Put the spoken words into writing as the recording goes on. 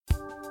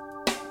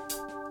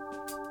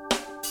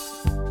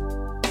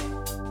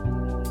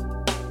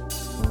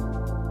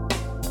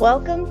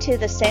Welcome to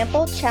the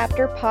Sample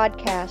Chapter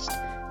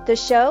Podcast, the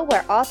show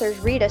where authors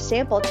read a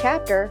sample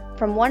chapter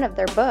from one of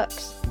their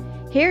books.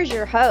 Here's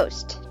your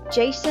host,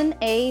 Jason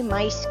A.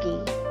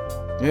 Meiske.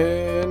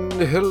 And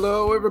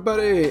hello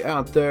everybody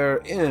out there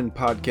in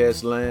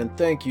podcast land.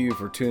 Thank you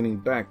for tuning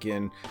back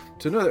in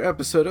to another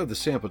episode of the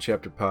Sample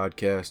Chapter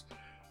Podcast.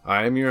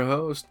 I am your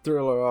host,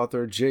 thriller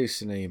author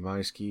Jason A.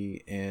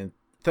 Meiske, and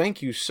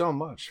thank you so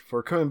much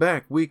for coming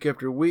back week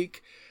after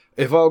week.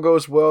 If all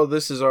goes well,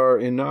 this is our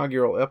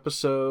inaugural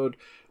episode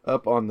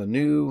up on the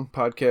new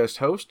podcast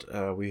host.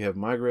 We have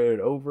migrated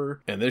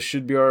over, and this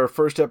should be our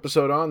first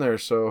episode on there.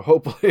 So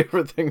hopefully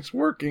everything's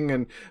working,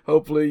 and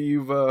hopefully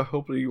you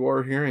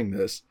are hearing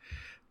this.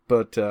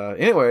 But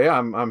anyway,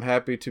 I'm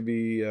happy to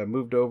be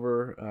moved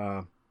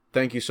over.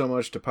 Thank you so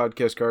much to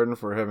Podcast Garden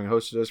for having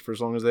hosted us for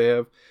as long as they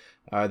have.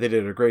 They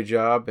did a great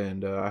job,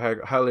 and I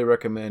highly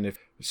recommend if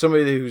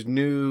somebody who's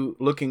new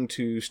looking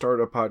to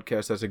start a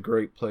podcast, that's a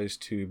great place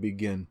to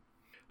begin.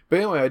 But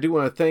anyway, I do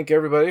want to thank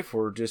everybody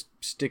for just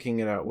sticking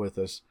it out with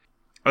us.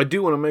 I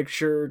do want to make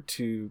sure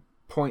to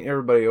point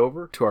everybody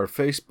over to our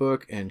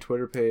Facebook and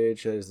Twitter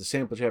page. That is the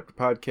Sample Chapter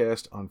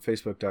Podcast on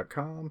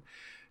Facebook.com.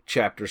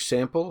 Chapter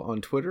Sample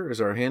on Twitter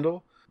is our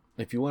handle.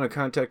 If you want to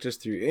contact us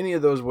through any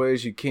of those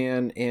ways, you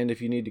can. And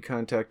if you need to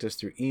contact us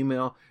through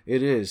email,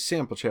 it is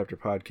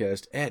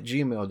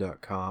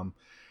samplechapterpodcast@gmail.com.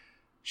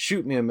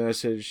 Shoot me a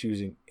message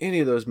using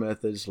any of those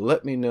methods.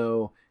 Let me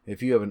know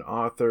if you have an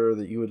author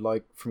that you would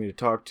like for me to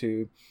talk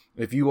to.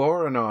 If you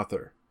are an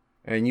author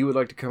and you would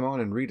like to come on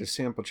and read a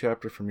sample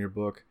chapter from your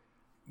book,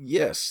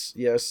 yes,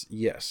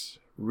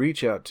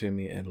 reach out to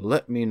me and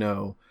let me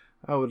know.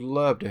 I would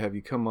love to have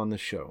you come on the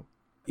show.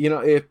 You know,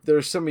 if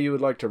there's somebody you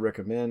would like to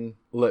recommend,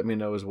 let me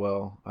know as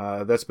well.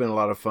 That's been a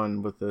lot of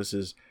fun with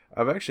this.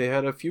 I've actually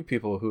had a few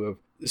people who have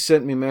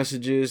sent me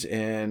messages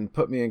and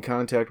put me in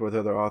contact with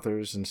other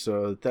authors, and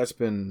so that's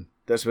been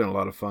a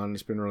lot of fun.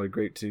 It's been really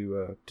great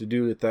to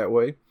do it that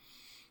way.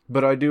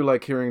 But I do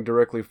like hearing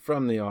directly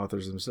from the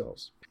authors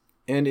themselves.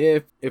 And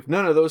if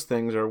none of those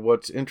things are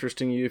what's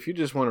interesting you, if you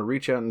just want to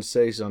reach out and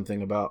say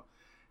something about,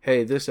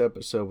 hey, this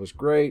episode was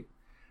great.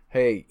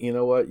 Hey, you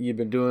know what? You've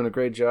been doing a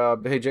great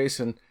job. Hey,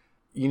 Jason,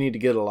 you need to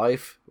get a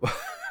life.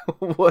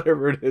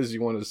 Whatever it is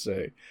you want to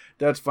say,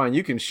 that's fine.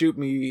 You can shoot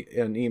me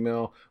an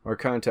email or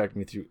contact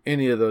me through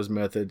any of those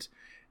methods,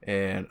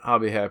 and I'll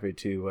be happy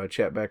to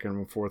chat back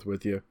and forth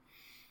with you.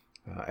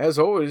 As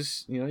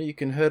always, you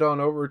can head on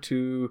over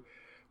to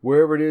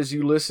wherever it is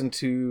you listen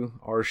to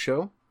our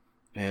show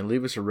and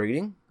leave us a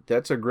rating.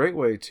 That's a great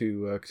way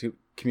to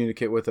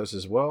communicate with us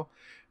as well.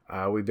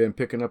 We've been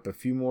picking up a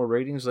few more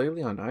ratings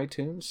lately on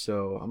iTunes,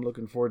 so I'm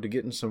looking forward to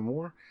getting some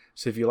more.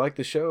 So if you like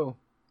the show,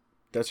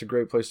 that's a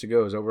great place to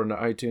go, is over into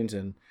iTunes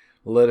and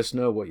let us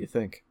know what you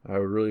think. I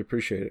would really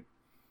appreciate it.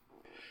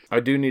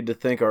 I do need to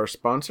thank our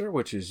sponsor,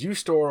 which is You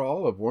Store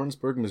All of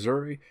Warrensburg,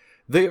 Missouri.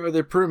 They are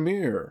the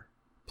premier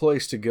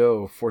place to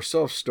go for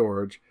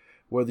self-storage,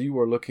 whether you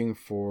are looking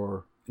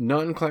for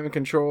non-climate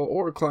control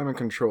or climate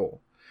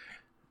control.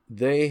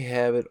 They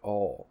have it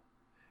all.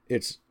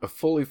 It's a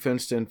fully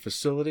fenced-in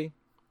facility,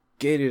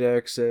 gated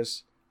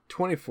access,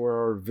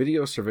 24-hour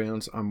video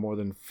surveillance on more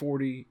than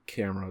 40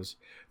 cameras.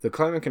 The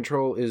climate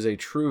control is a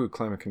true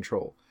climate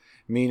control,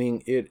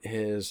 meaning it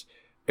has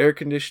air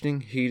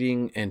conditioning,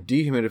 heating, and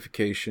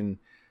dehumidification.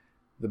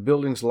 The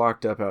building's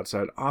locked up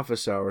outside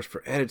office hours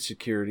for added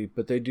security,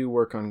 but they do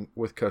work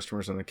with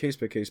customers on a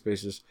case-by-case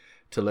basis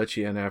to let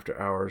you in after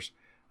hours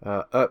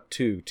up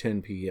to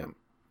 10 p.m.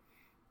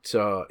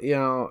 So,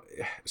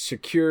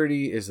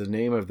 security is the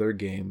name of their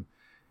game.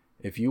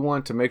 If you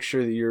want to make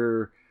sure that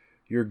your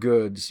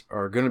goods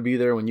are going to be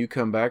there when you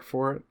come back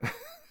for it,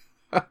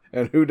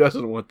 and who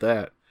doesn't want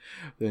that,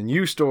 then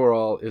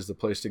UStoreAll is the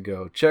place to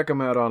go. Check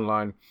them out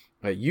online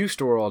at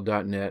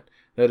ustoreall.net.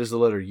 That is the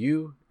letter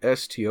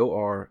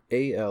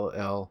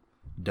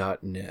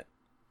USTORALL.net.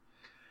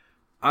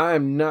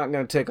 I'm not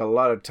going to take a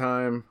lot of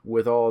time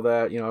with all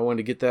that. I wanted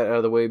to get that out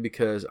of the way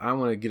because I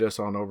want to get us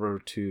on over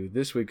to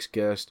this week's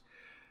guest.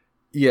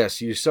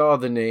 Yes, you saw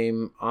the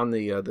name on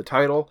the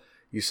title.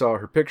 You saw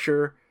her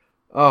picture.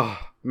 Oh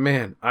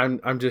man, I'm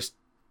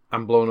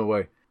blown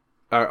away.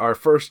 Our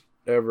first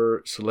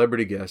ever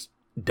celebrity guest,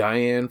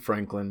 Diane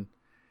Franklin,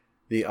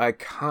 the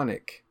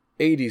iconic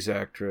 80's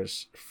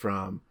actress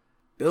from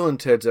Bill and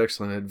Ted's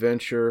Excellent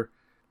Adventure,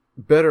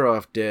 Better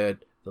Off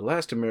Dead, The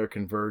Last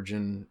American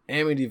Virgin,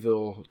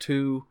 Amityville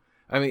 2.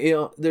 I mean,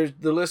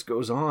 the list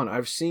goes on.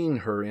 I've seen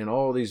her in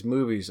all these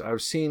movies.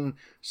 I've seen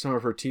some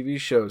of her TV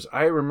shows.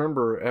 I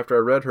remember after I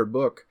read her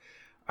book,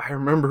 I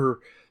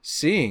remember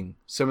seeing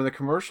some of the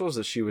commercials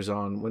that she was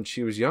on when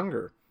she was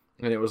younger.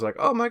 And it was like,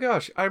 oh my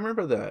gosh, I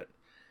remember that.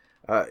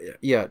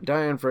 Yeah,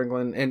 Diane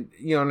Franklin. And,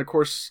 and of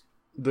course,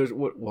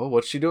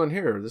 what's she doing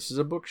here? This is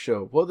a book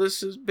show. Well,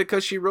 this is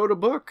because she wrote a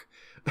book.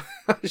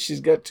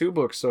 She's got 2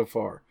 books so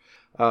far.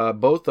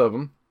 Both of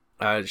them.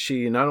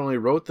 She not only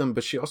wrote them,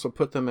 but she also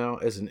put them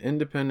out as an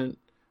independent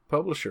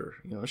publisher.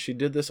 She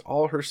did this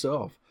all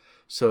herself.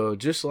 So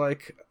just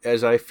like,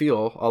 as I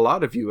feel, a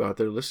lot of you out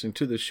there listening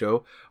to this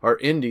show are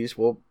indies,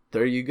 well,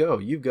 there you go.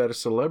 You've got a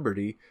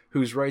celebrity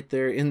who's right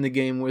there in the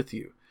game with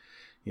you.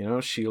 You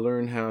know, she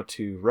learned how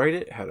to write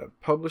it, how to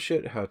publish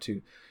it, how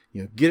to,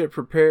 get it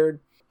prepared,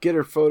 get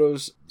her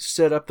photos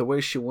set up the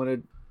way she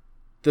wanted.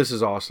 This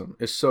is awesome.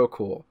 It's so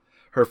cool.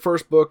 Her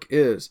first book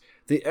is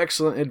The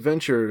Excellent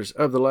Adventures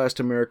of the Last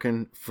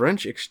American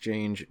French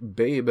Exchange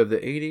Babe of the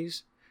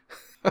 80's,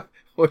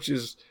 which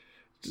is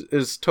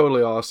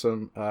totally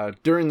awesome.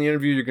 During the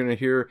interview, you're going to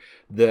hear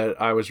that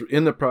I was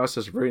in the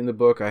process of reading the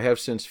book. I have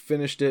since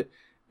finished it.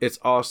 It's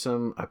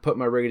awesome. I put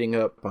my rating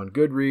up on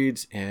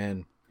Goodreads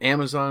and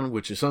Amazon,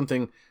 which is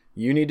something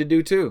you need to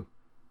do too.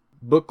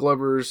 Book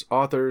lovers,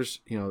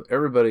 authors,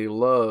 everybody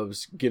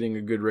loves getting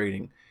a good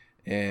rating.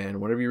 And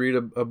whenever you read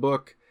a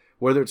book,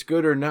 whether it's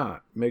good or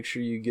not, make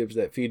sure you give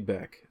that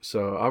feedback.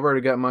 So I've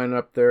already got mine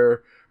up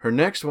there. Her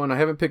next one I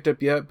haven't picked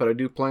up yet, but I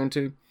do plan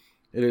to.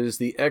 It is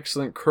The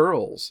Excellent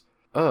Curls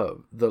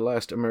of the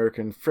Last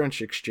American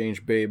French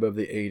Exchange Babe of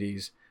the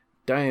 80's,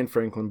 Diane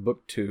Franklin,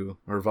 Book 2,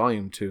 or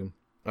Volume 2.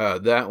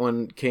 That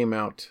one came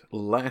out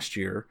last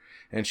year,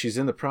 and she's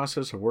in the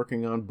process of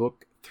working on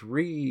Book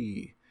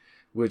 3,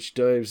 which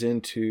dives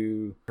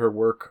into her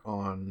work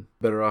on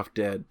Better Off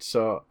Dead.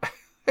 So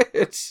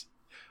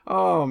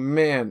oh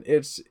man,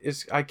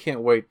 I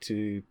can't wait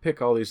to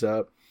pick all these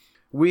up.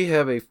 We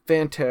have a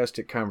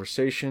fantastic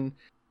conversation.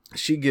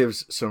 She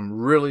gives some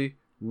really,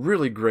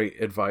 really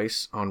great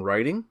advice on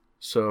writing.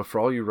 So for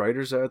all you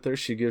writers out there,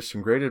 she gives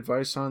some great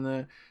advice on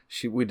that.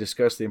 We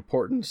discuss the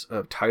importance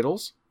of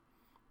titles.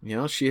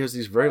 She has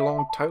these very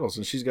long titles,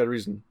 and she's got a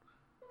reason.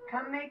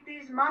 Come make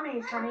these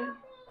mummies, honey.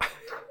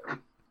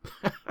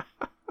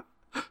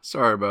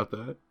 Sorry about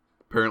that.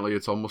 Apparently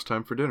it's almost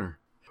time for dinner.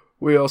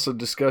 We also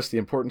discussed the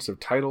importance of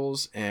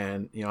titles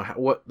and,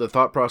 what the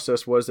thought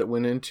process was that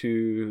went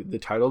into the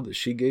title that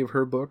she gave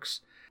her books.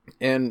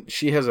 And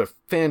she has a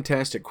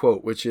fantastic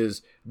quote, which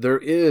is, "There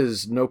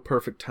is no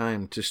perfect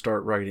time to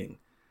start writing."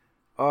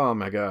 Oh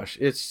my gosh.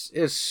 It's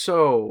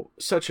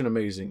such an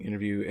amazing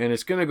interview, and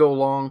it's going to go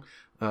long.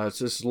 It's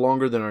just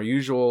longer than our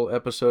usual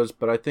episodes,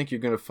 but I think you're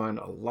going to find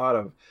a lot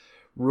of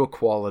real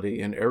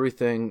quality in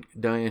everything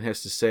Diane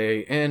has to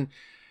say. And,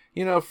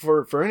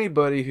 for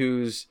anybody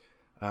who's,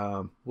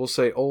 we'll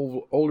say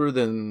older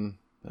than,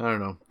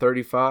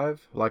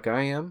 35, like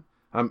I am,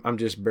 I'm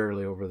just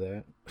barely over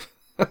that.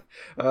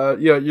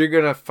 You're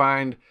going to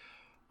find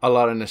a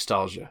lot of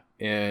nostalgia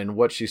in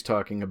what she's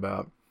talking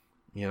about,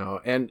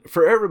 and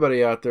for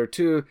everybody out there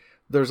too,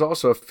 there's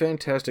also a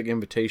fantastic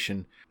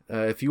invitation.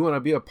 If you want to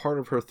be a part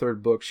of her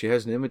third book, she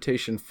has an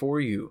invitation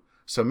for you.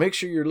 So make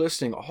sure you're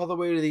listening all the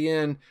way to the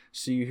end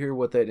so you hear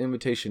what that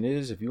invitation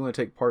is. If you want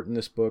to take part in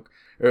this book,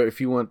 or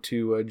if you want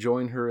to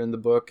join her in the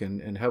book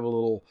and have a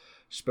little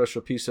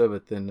special piece of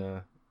it,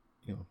 then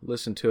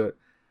listen to it.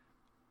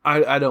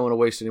 I don't want to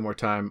waste any more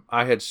time.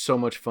 I had so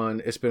much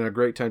fun. It's been a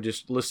great time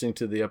just listening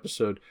to the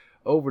episode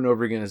over and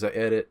over again as I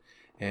edit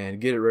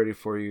and get it ready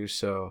for you.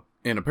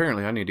 And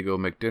apparently I need to go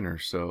make dinner.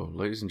 So,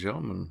 ladies and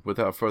gentlemen,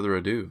 without further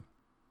ado,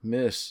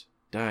 Miss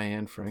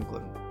Diane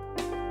Franklin.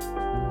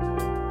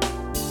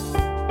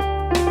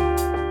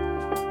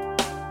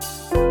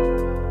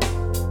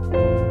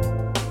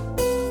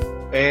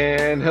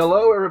 And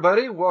hello,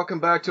 everybody. Welcome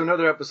back to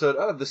another episode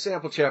of the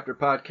Sample Chapter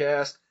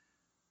Podcast.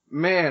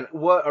 Man,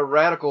 what a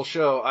radical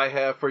show I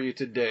have for you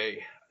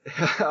today.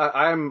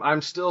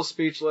 I'm still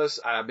speechless.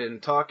 I've been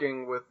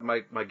talking with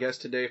my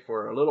guest today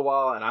for a little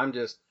while, and I'm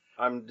just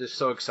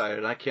so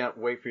excited. I can't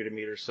wait for you to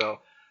meet her. So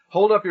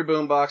hold up your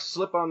boombox,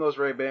 slip on those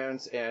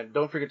Ray-Bans, and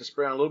don't forget to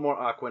spray on a little more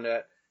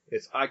Aquanet.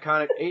 It's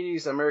iconic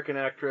 80s American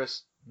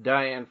actress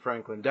Diane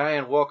Franklin.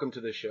 Diane, welcome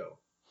to the show.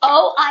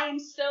 Oh, I am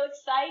so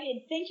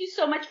excited. Thank you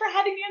so much for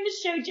having me on the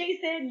show,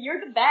 Jason. You're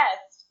the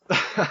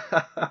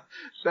best.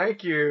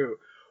 Thank you.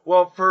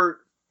 Well, for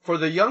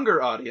the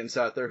younger audience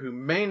out there who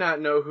may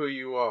not know who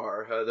you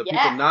are,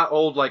 people not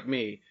old like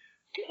me,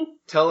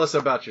 tell us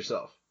about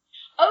yourself.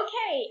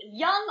 Okay,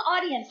 young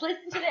audience,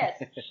 listen to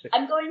this.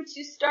 I'm going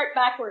to start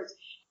backwards.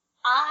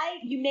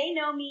 You may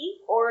know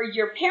me, or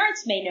your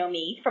parents may know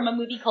me, from a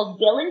movie called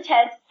Bill and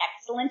Ted's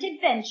Excellent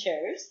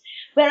Adventures,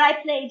 where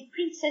I played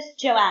Princess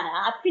Joanna,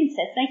 a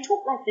princess, and I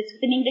talk like this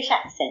with an English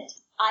accent.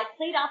 I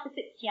played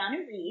opposite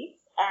Keanu Reeves,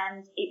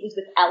 and it was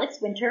with Alex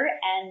Winter,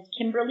 and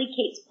Kimberly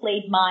Cates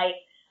played my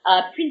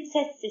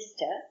princess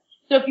sister.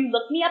 So if you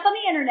look me up on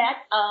the internet,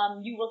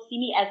 you will see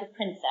me as a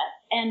princess.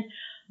 And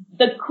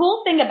the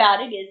cool thing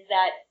about it is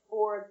that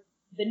for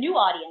the new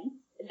audience,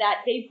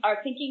 that they are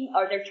thinking,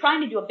 or they're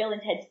trying to do a Bill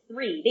and Ted's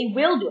 3. They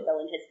will do a Bill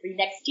and Ted's 3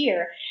 next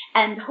year,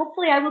 and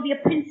hopefully I will be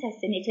a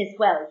princess in it as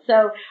well.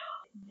 So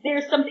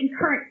there's something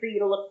current for you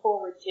to look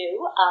forward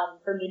to,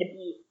 for me to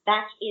be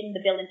back in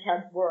the Bill and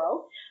Ted's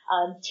world.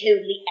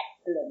 Totally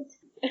excellent.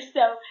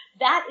 So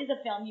that is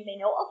a film you may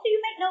know. Also,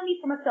 you might know me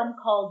from a film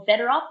called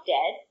Better Off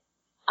Dead.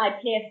 I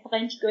play a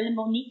French girl,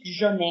 Monique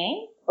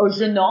Jeunet, or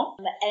Jeunot,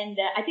 and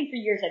I think for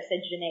years I've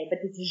said Jeunet, but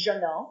it's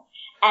Jeunot.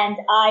 And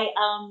I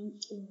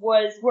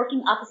was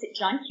working opposite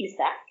John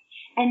Cusack,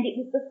 and it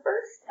was the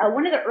first,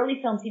 one of the early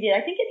films he did.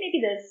 I think it may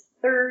be the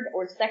third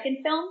or second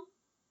film.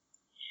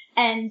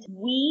 And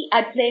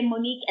I play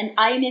Monique, and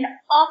I am an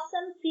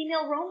awesome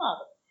female role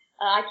model.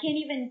 I can't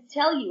even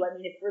tell you. I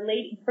mean, if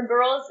for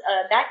girls,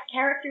 that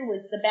character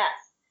was the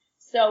best.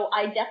 So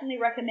I definitely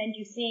recommend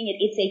you seeing it.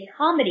 It's a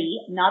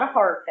comedy, not a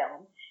horror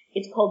film.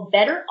 It's called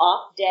Better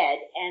Off Dead.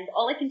 And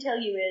all I can tell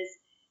you is,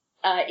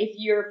 if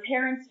your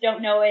parents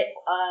don't know it,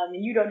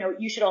 and you don't know it,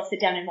 you should all sit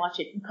down and watch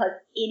it because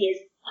it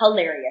is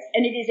hilarious.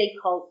 And it is a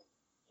cult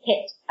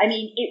hit. I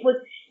mean,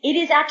 it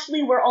is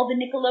actually where all the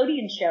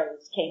Nickelodeon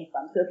shows came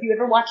from. So if you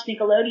ever watch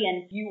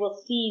Nickelodeon, you will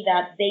see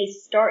that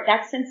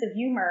that sense of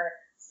humor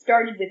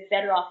started with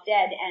Better Off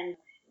Dead, and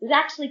it was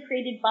actually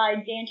created by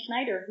Dan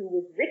Schneider, who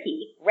was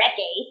Ricky,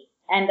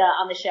 and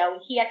on the show.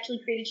 He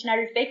actually created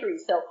Schneider's Bakery.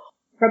 So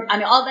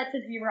all that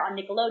sense of humor on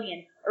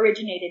Nickelodeon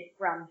originated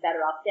from Better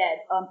Off Dead,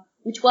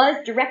 which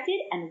was directed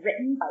and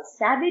written by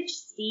Savage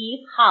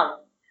Steve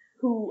Holland,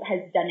 who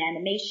has done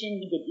animation.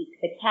 He did Eek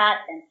the Cat,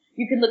 and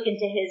you can look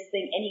into his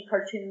thing, any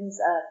cartoons.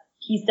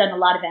 He's done a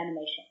lot of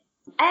animation.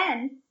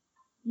 And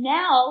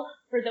now,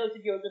 for those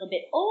of you a little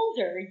bit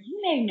older,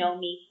 you may know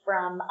me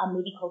from a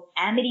movie called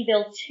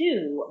Amityville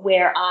 2,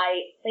 where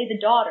I play the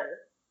daughter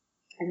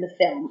in the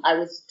film. I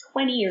was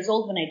 20 years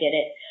old when I did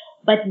it,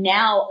 but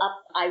now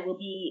I will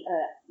be,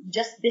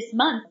 just this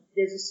month,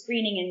 there's a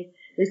screening, and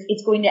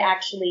it's going to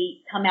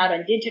actually come out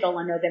on digital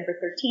on November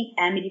 13th,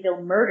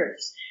 Amityville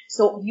Murders.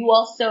 So you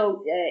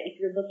also, if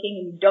you're looking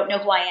and you don't know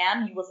who I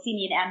am, you will see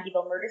me in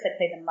Amityville Murders. I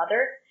play the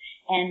mother.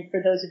 And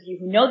for those of you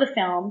who know the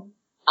film,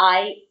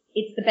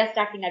 it's the best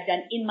acting I've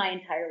done in my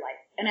entire life.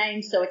 And I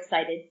am so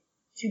excited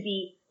to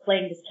be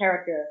playing this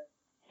character.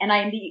 And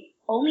I am the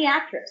only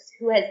actress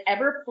who has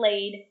ever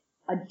played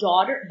the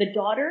daughter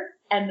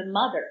and the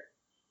mother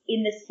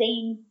in the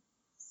same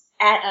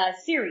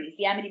series,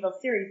 the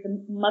Amityville series,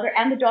 the mother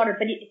and the daughter,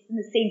 but it's in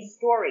the same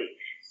story.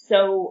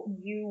 So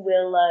you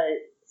will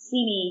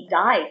see me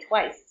die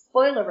twice.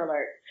 Spoiler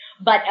alert.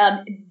 But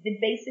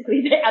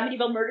basically, the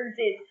Amityville Murders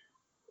is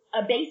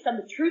based on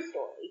the true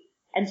story.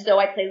 And so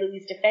I play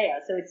Louise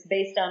DeFeo. So it's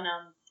based on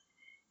a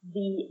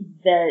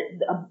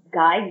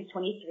guy who's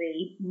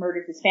 23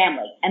 murders his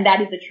family, and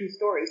that is a true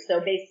story. So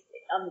based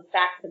on the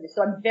facts of this,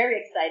 so I'm very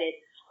excited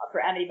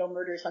for Amityville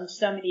Murders on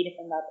so many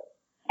different levels.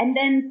 And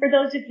then for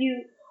those of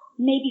you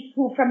maybe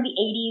who from the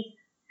 80s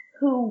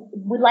who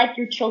would like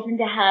your children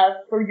to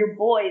have, for your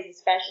boys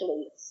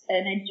especially,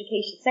 an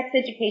education, sex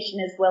education,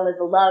 as well as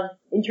a love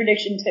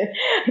introduction to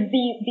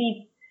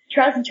the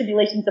trials and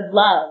tribulations of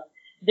love,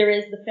 there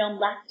is the film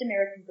Last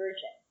American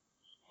Virgin.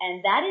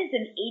 And that is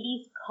an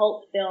 80s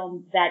cult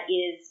film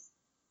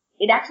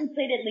it actually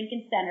played at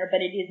Lincoln Center,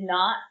 but it is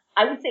not,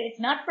 I would say it's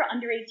not for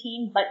under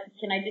 18, but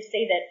can I just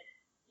say that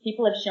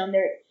people have shown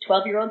their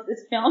 12-year-olds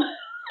this film?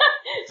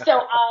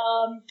 So,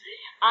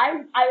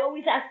 I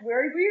always ask, where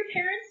were your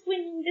parents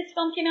when this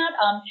film came out?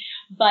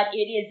 But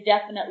it is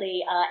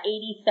definitely,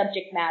 80s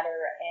subject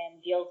matter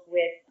and deals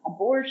with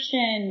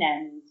abortion,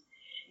 and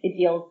it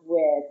deals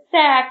with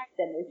sex,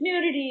 and there's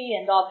nudity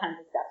and all kinds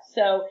of stuff.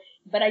 So,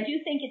 but I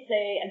do think it's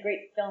a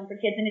great film for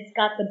kids, and it's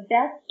got the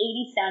best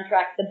 80s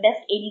soundtrack, the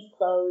best 80s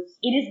clothes.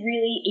 It is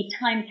really a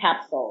time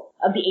capsule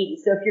of the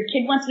 80s. So if your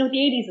kid wants to know what the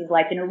 80s is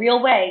like in a real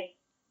way,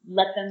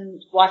 let them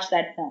watch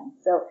that film.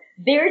 So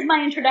there's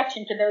my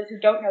introduction to those who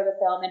don't know the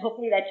film, and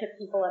hopefully that took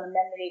people down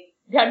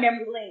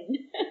memory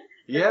lane.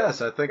 Yes,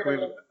 I think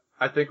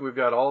we've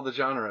got all the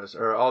genres,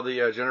 or all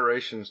the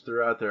generations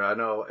throughout there. I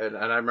know, and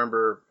I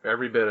remember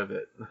every bit of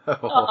it.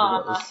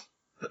 That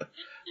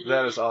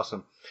is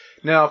awesome.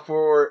 Now,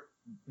 for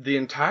the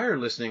entire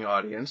listening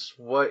audience,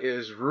 what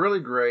is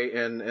really great,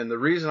 and the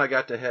reason I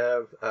got to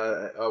have,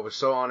 I was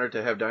so honored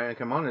to have Diane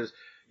come on, is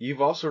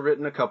you've also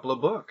written a couple of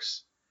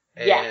books.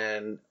 Yes.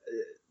 And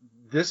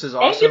this is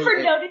awesome. Thank you for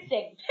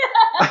noticing.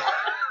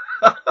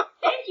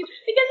 Thank you.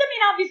 Because, I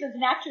mean, obviously as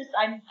an actress,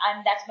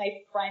 that's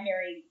my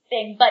primary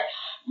thing. But,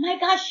 my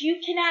gosh, you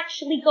can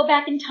actually go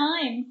back in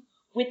time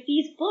with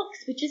these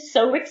books, which is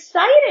so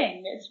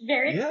exciting. It's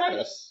very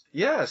exciting.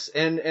 Yes.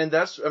 And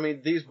that's, I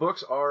mean, these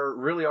books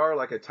really are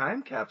like a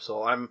time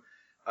capsule.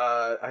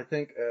 I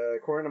think,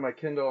 according to my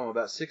Kindle, I'm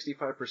about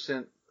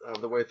 65%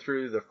 of the way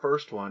through the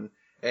first one.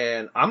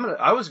 And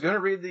I was gonna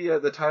read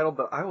the title,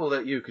 but I will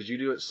let you, because you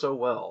do it so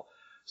well.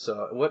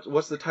 So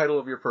what's the title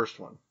of your first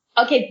one?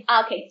 Okay.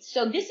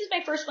 So this is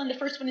my first one. The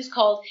first one is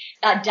called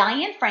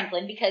Diane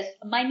Franklin, because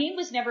my name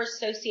was never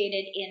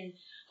associated in.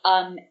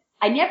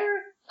 I never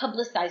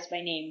publicized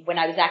my name when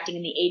I was acting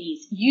in the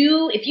 80s.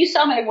 If you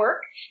saw my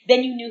work,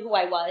 then you knew who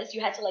I was.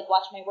 You had to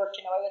watch my work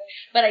to know I was.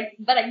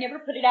 But I never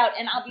put it out.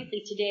 And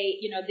obviously today,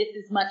 this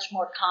is much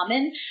more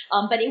common.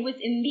 But it was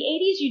in the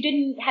 80s. You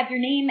didn't have your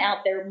name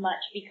out there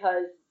much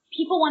because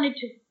people wanted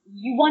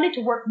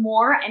to work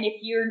more. And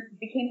if you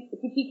became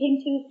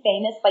too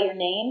famous by your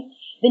name,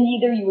 then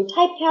either you were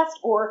typecast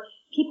or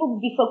people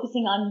would be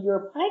focusing on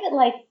your private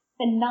life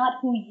and not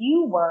who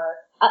you were,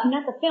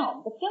 not the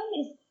film. The film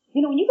is,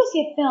 when you go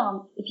see a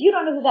film, if you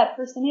don't know who that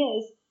person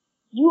is,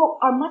 you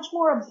are much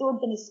more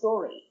absorbed in the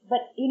story.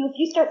 But, if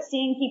you start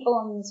seeing people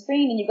on the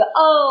screen and you go,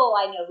 oh,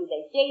 I know who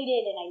they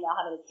dated and I know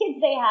how many kids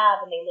they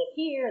have and they live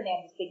here and they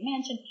have this big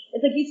mansion,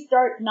 it's like you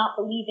start not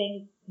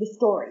believing the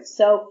story.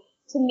 So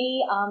to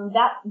me,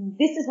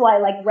 this is why,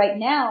 like right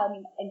now, I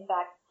mean, in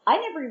fact, I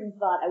never even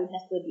thought I would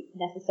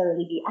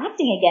necessarily be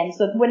acting again.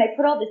 So when I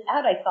put all this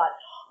out, I thought,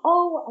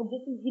 oh,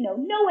 this is, no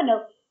one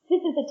knows.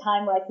 This is a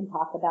time where I can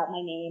talk about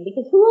my name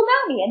because who will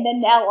know me? And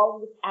then now all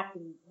of this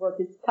acting work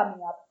is coming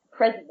up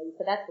presently,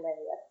 so that's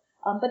hilarious.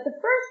 But the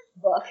first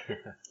book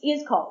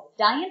is called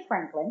Diane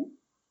Franklin,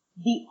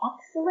 The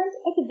Excellent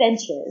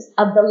Adventures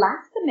of the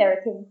Last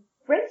American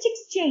French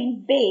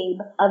Exchange Babe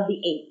of the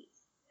 80s.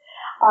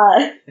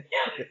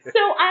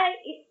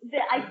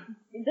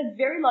 It's a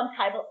very long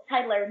title.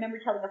 I remember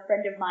telling a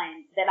friend of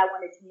mine that I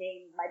wanted to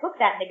name my book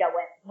that, and they go,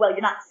 well,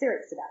 you're not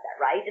serious about that,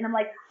 right? And I'm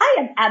like,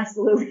 I am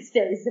absolutely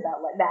serious about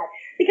that.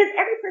 Because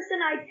every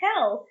person I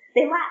tell,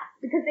 they laugh,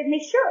 because they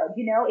should,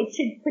 it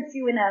should put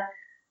you in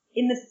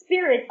the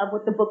spirit of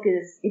what the book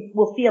is, it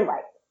will feel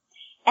like.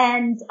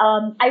 And,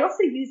 I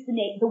also use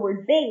the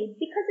word babe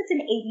because it's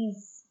an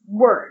 80s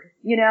word,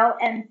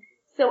 and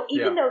so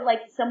even though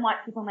like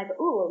somewhat people might go,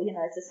 ooh,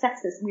 it's a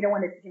sexist, we don't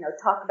want to,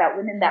 talk about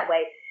women that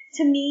way.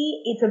 To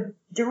me, it's a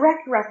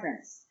direct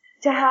reference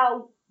to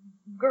how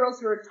girls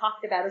who are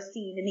talked about or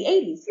seen in the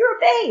 80s. You're a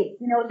babe,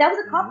 that was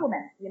a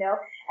compliment, and I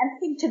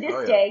think to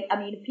this day, I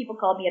mean, if people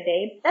call me a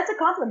babe, that's a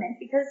compliment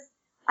because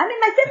I'm in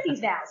my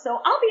 50s now, so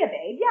I'll be a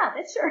babe. Yeah,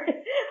 that's sure.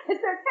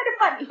 It's kind of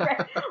funny,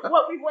 right?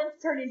 What we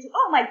once turned into,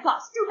 oh my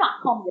gosh, do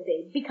not call me a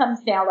babe,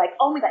 becomes now like,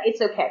 oh my God,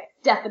 it's okay.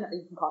 Definitely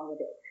you can call me a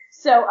babe.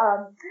 So,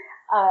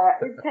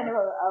 it's kind of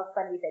a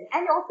funny thing.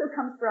 And it also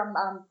comes from,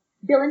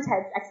 Bill and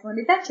Ted's Excellent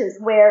Adventures,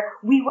 where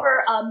we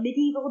were,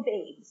 medieval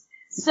babes.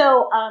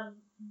 So,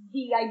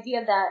 the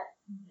idea that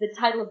the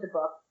title of the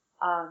book,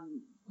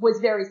 was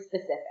very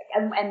specific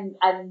and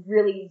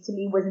really, to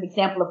me, was an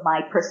example of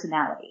my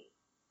personality.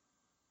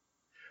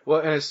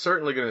 Well, and it's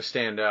certainly going to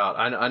stand out.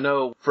 I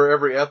know for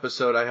every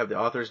episode I have the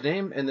author's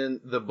name and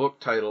then the book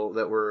title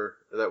that we're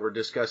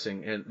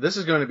discussing. And this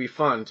is going to be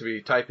fun to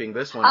be typing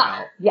this one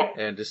out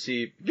and to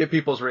get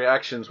people's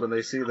reactions when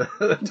they see the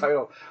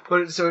title.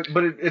 But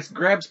it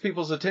grabs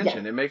people's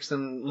attention. It makes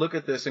them look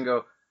at this and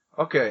go,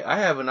 okay,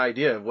 I have an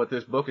idea of what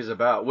this book is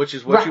about, which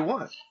is what you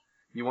want.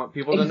 You want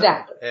people to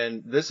know.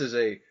 And this is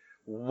a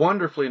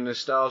wonderfully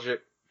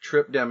nostalgic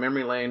trip down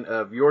memory lane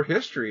of your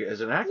history as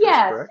an actress,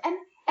 correct?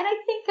 And I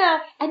think,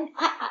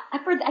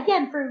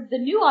 for the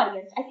new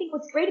audience, I think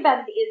what's great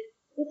about it is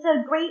it's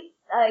a great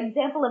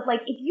example of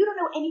like, if you don't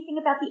know anything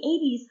about the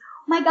 80s,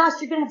 oh my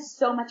gosh, you're going to have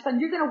so much fun.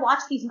 You're going to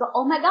watch these and go,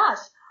 oh my gosh,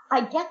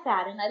 I get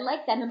that and I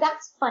like that and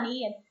that's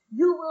funny, and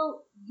you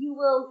will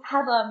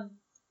have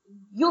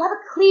you'll have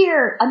a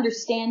clear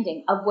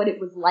understanding of what it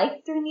was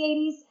like during the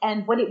 80s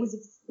and what it was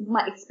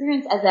my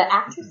experience as an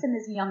actress and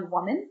as a young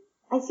woman.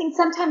 I think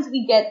sometimes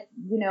we get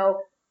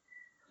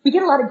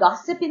a lot of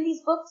gossip in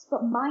these books,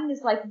 but mine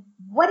is like,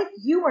 what if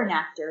you were an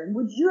actor and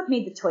would you have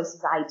made the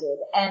choices I did?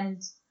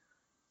 And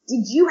do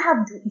you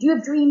have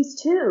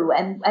dreams too?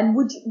 And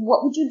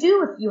what would you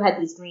do if you had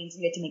these dreams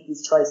and you had to make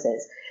these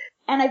choices?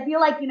 And I feel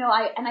like,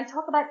 I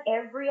talk about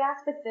every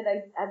aspect that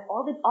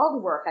all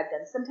the work I've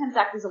done. Sometimes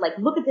actors are like,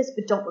 look at this,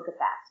 but don't look at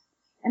that.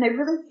 And I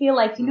really feel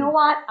like, you know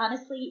what?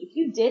 Honestly, if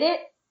you did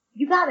it,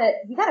 you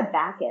gotta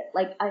back it.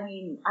 Like, I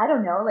mean, I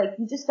don't know, like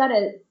you just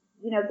gotta,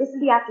 this is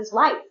the actor's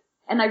life.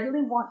 And I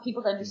really want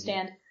people to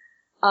understand,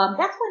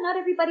 that's why not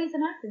everybody's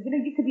an actor.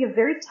 You could be a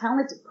very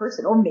talented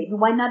person, or maybe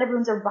why not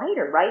everyone's a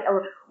writer, right?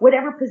 Or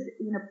whatever,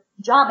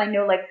 job. I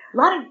know, like, a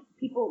lot of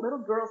people, little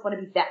girls want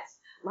to be vets.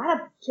 A lot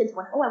of kids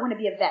I want to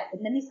be a vet.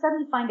 And then they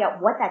suddenly find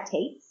out what that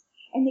takes.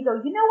 And they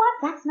go, you know what?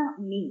 That's not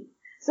me.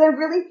 So I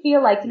really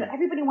feel like,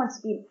 everybody wants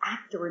to be an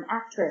actor, an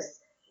actress.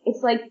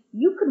 It's like,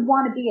 you could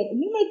want to be it,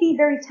 and you may be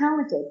very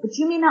talented, but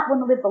you may not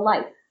want to live the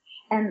life.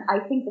 And I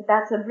think that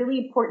that's a really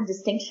important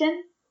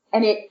distinction.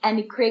 And it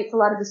creates a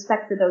lot of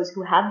respect for those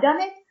who have done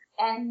it.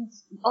 And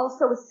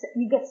also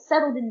you get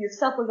settled in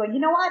yourself. We're going, you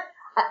know what?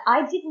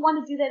 I didn't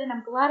want to do that, and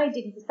I'm glad I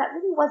didn't, because that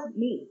really wasn't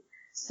me.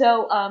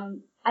 So,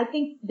 I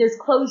think there's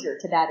closure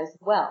to that as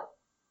well.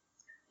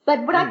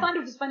 But what I find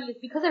was funny is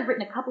because I've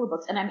written a couple of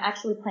books and I'm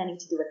actually planning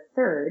to do a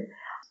third,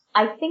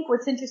 I think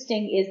what's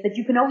interesting is that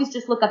you can always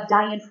just look up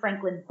Diane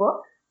Franklin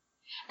book,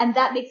 and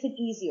that makes it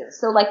easier.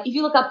 So like if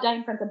you look up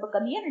Diane Franklin book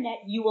on the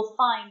internet, you will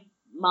find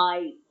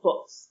my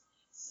books.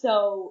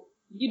 So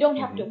you don't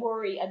have to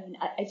worry. I mean,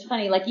 it's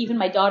funny, like even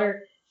my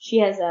daughter, she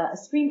has a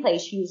screenplay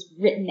she's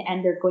written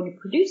and they're going to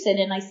produce it.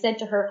 And I said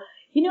to her,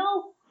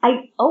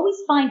 I always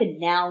find a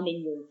noun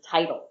in your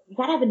title. You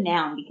gotta have a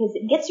noun because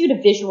it gets you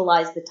to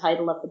visualize the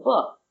title of the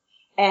book.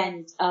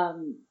 And,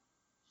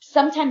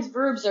 sometimes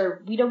verbs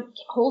we don't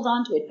hold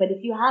on to it, but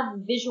if you have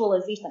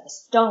visualization like a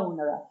stone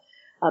or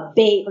a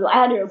babe, or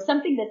I don't know,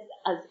 something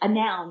that's a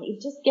noun, it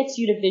just gets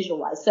you to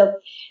visualize. So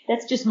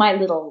that's just my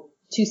little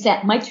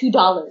my $2.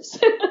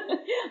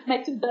 My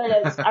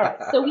 $2. All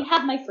right. So we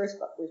have my first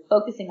book. We're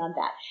focusing on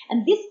that.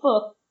 And this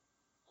book,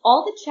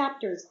 all the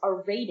chapters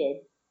are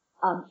rated,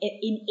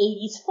 in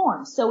 80's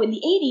form. So in the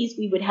 80's,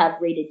 we would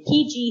have rated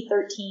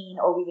PG-13,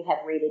 or we would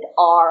have rated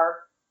R,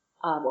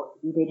 or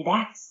we rated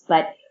X.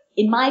 But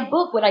in my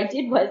book, what I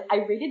did was I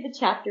rated the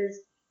chapters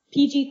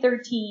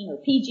PG-13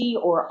 or PG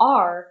or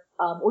R,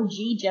 or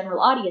G,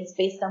 general audience,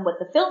 based on what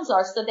the films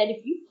are, so that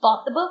if you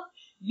bought the book,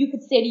 you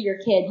could say to your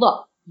kid,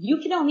 look, you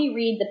can only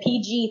read the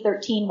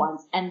PG-13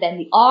 ones, and then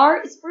the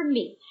R is for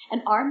me.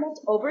 And R meant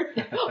over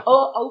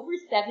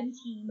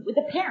 17 with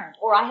a parent,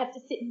 or I have to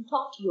sit and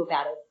talk to you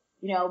about it,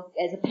 you know,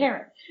 as a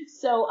parent.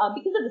 So,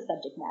 because of the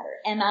subject matter.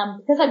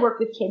 And, because I work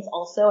with kids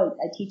also,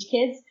 I teach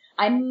kids,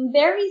 I'm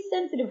very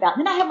sensitive about it.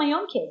 And then I have my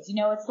own kids, you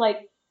know, it's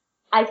like,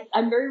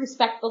 I'm very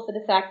respectful for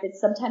the fact that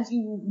sometimes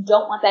you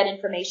don't want that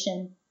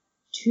information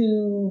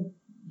to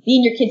be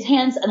in your kids'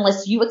 hands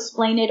unless you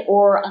explain it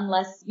or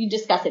unless you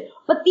discuss it.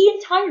 But the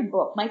entire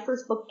book, my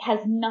first book, has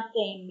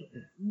nothing,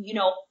 you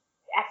know,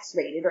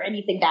 X-rated or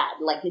anything bad.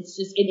 Like, it's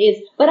just, it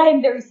is, but I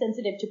am very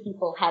sensitive to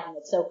people having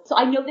it. So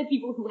I know that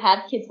people who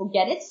have kids will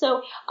get it.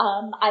 So,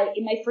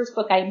 in my first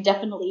book, I am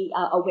definitely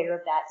aware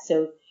of that.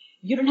 So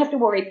you don't have to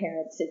worry,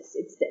 parents.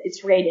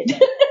 It's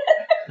rated.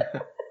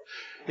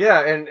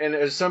 Yeah. And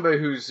as somebody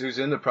who's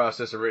in the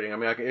process of reading, I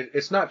mean,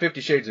 it's not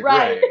 50 Shades of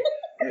Grey.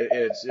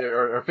 It's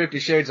or 50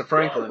 Shades of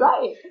Franklin.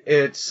 Right.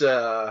 It's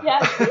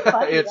it's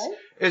funny, right?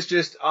 It's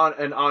just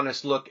an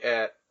honest look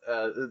at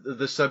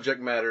the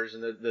subject matters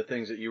and the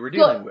things that you were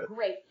dealing with.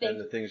 Great. And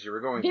the things you were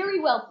going through. Very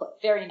well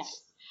put. Very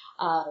nice.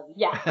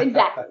 Yeah,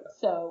 exactly.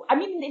 So, I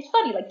mean, it's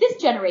funny, like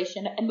this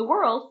generation and the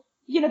world,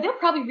 you know, they'll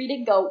probably read it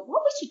and go,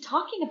 what was she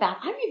talking about?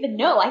 I don't even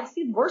know. I've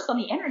seen worse on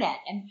the internet,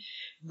 and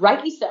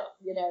rightly so,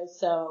 you know,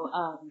 so,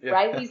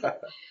 rightly so.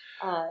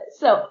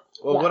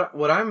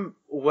 What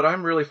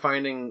I'm really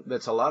finding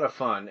that's a lot of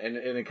fun, and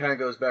it kind of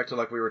goes back to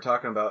like we were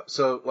talking about.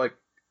 So like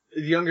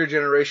the younger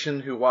generation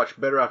who watch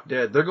Better Off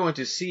Dead, they're going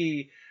to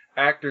see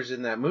actors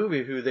in that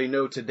movie who they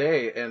know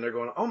today, and they're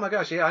going, oh my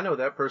gosh, yeah, I know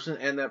that person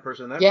and that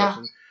person and that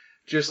person.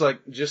 Just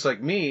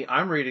like me,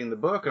 I'm reading the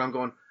book and I'm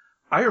going,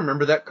 I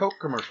remember that Coke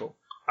commercial.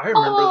 I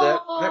remember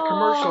that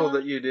commercial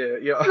that you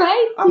did. Yeah,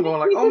 right? I'm going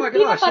like, oh my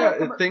gosh,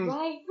 yeah, things.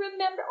 Right,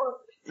 remember? Or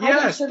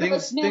yes,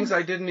 things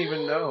I didn't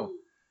even know.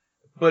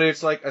 But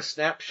it's like a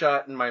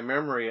snapshot in my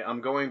memory.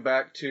 I'm going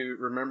back to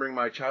remembering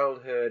my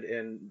childhood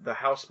and the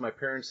house my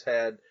parents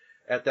had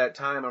at that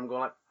time. I'm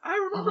going like,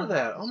 I remember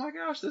that. Oh my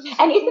gosh, this is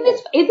so And isn't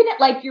cool. it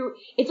like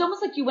it's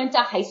almost like you went to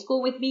high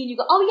school with me and you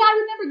go, oh yeah,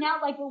 I remember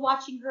now, like we're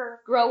watching her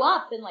grow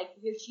up and like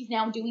she's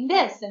now doing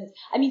this. And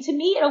I mean, to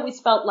me, it always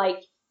felt like,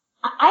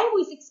 I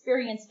always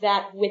experienced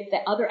that with the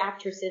other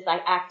actresses I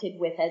acted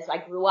with as I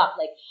grew up.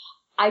 Like,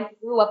 I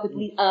grew up with,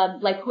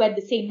 like, who had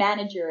the same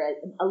manager,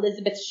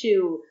 Elizabeth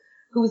Shue,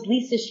 who was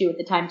Lisa Shue at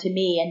the time to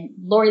me, and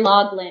Lori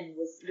Loughlin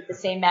was with the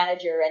same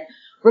manager, and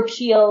Brooke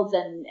Shields,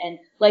 and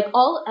like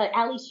all,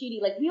 Ali Sheedy,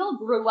 like we all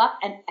grew up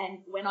and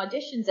went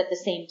auditions at the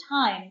same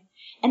time.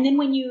 And then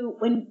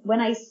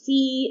when I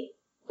see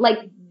like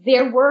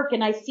their work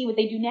and I see what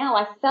they do now,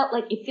 I felt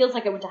like it feels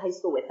like I went to high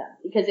school with them,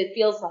 because it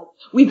feels like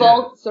we've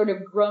all sort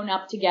of grown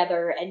up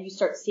together, and you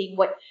start seeing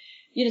what,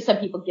 you know, some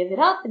people give it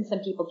up and some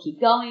people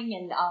keep going,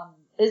 and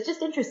it's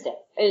just interesting.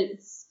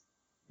 It's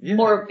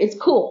it's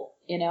cool,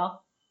 you know.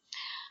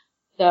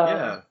 So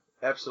yeah,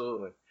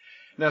 absolutely.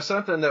 Now,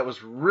 something that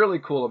was really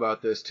cool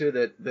about this too,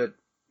 that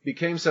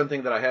became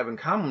something that I have in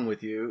common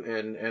with you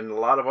and a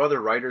lot of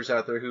other writers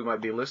out there who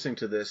might be listening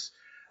to this.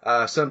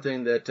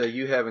 Something that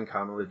you have in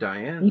common with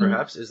Diane,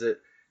 perhaps, is that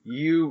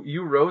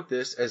you wrote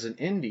this as an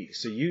indie.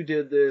 So you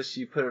did this,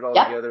 you put it all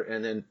together,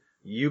 and then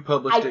you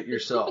published it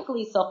yourself. I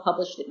specifically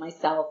self-published it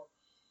myself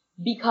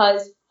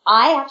because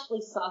I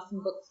actually saw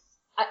some books.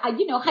 I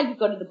you know how you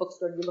go to the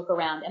bookstore and you look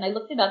around, and I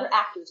looked at other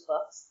actors'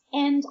 books,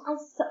 and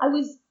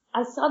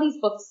I saw these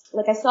books,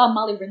 like I saw a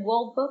Molly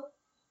Ringwald book,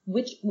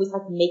 which was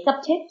like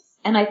makeup tips,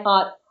 and I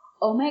thought,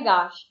 oh my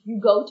gosh, you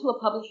go to a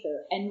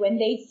publisher, and when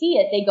they see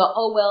it, they go,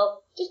 oh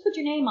well, just put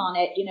your name on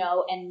it, you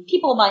know, and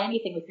people will buy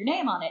anything with your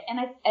name on it.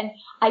 And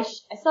I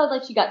saw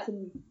like she got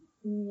some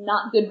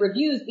not good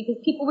reviews because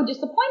people were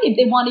disappointed.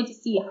 They wanted to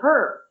see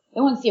her.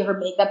 They wanted to see her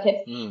makeup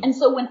tips. And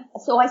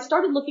so I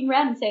started looking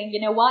around and saying,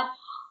 you know what?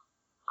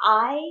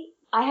 I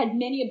had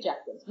many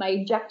objectives. My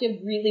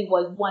objective really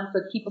was one,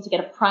 for people to get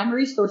a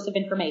primary source of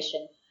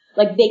information.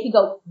 Like they could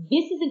go,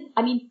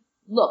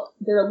 look,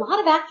 there are a lot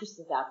of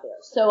actresses out there.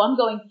 So I'm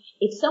going,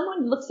 if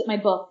someone looks at my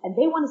book and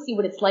they want to see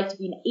what it's like to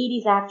be an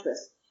 80s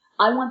actress,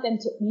 I want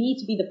me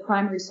to be the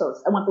primary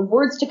source. I want the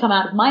words to come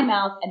out of my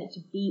mouth and it to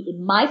be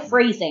in my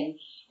phrasing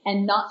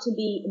and not to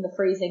be in the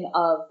phrasing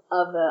of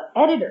an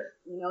editor.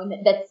 You know,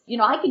 and that's, you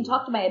know, I can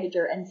talk to my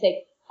editor and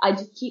say,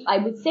 I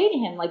would say to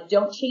him, like,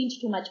 don't change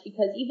too much,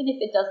 because even if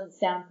it doesn't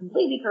sound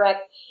completely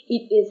correct,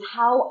 it is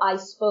how I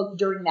spoke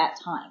during that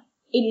time.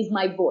 It is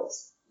my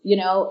voice, you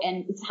know,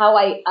 and it's how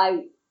I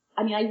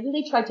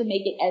really tried to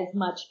make it as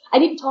much. I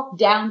didn't talk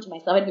down to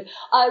myself.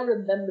 I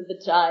remember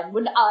the time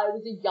when I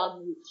was a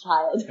young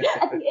child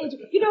at the age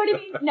of, you know what I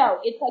mean? No,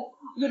 it's like,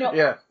 you know,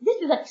 this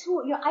is a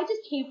tool. You know,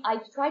 I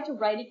tried to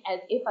write it as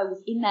if I was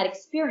in that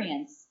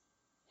experience.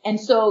 And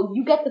so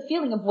you get the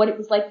feeling of what it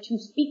was like to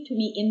speak to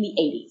me in the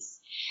 80s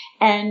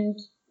and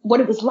what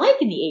it was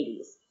like in the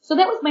 80s. So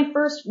that was my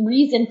first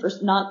reason for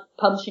not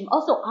publishing.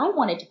 Also, I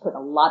wanted to put a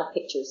lot of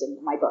pictures in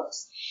my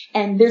books.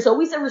 And there's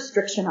always a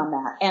restriction on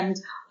that. And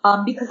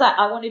because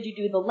I wanted to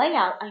do the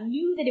layout, I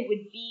knew that it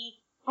would be,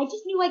 I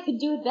just knew I could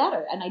do it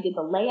better. And I did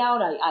the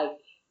layout. I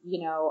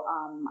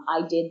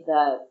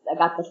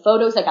got the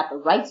photos. I got the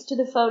rights to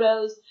the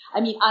photos.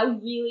 I mean,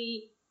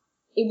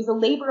 it was a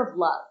labor of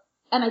love.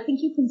 And I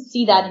think you can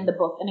see that in the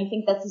book. And I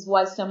think this is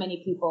why so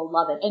many people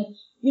love it. And,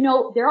 the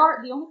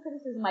only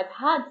criticism I've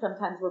had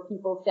sometimes where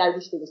people say, I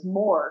wish there was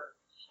more.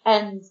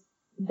 And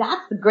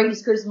that's the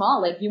greatest criticism of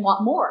all. Like, you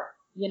want more,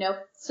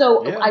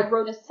 So yeah. I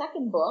wrote a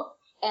second book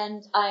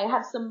and I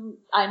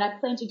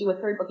plan to do a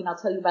third book and I'll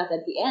tell you about that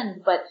at the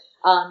end. But,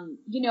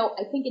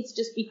 I think it's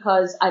just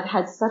because I've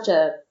had such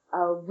a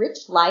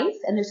rich life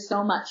and there's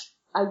so much,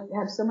 I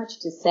have so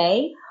much to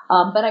say.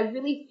 But I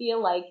really feel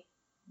like,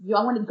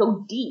 I want to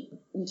go deep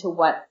into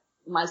what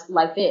my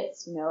life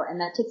is, and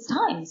that takes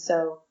time.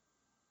 So.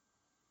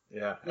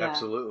 Yeah,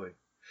 absolutely.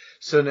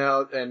 So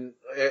now, and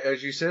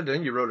as you said,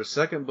 then you wrote a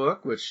second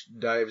book, which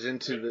dives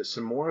into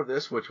some more of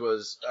this, which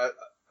was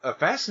a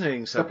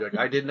fascinating subject.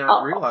 I did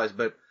not realize,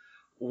 but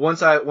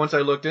once I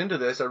looked into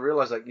this, I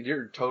realized like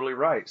you're totally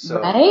right. So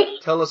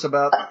tell us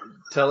about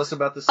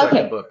the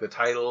second book, the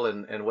title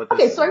and what this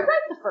is. Okay, so I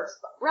read the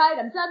first book, right?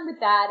 I'm done with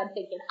that. I'm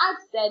thinking,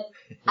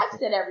 I've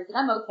said everything.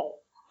 I'm okay.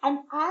 And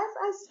as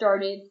I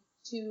started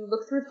to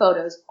look through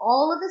photos,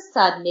 all of a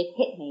sudden it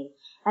hit me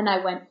and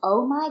I went,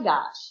 oh my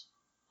gosh,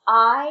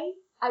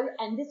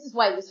 and this is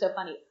why it was so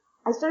funny.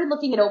 I started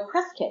looking at old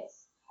press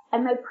kits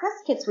and my press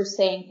kits were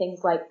saying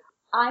things like,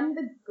 I'm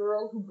the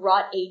girl who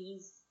brought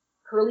 80s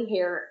curly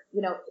hair,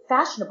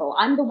 fashionable.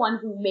 I'm the one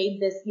who made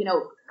this,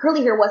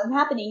 curly hair wasn't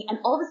happening. And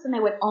all of a sudden I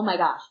went, oh my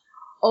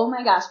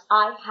gosh,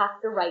 I have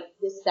to write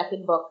this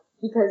second book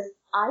because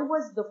I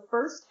was the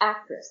first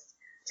actress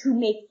to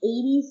make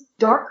 80s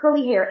dark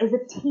curly hair as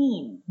a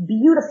teen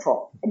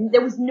beautiful. And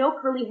there was no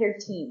curly haired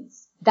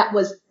teens that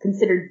was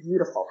considered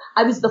beautiful.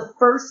 I was the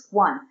first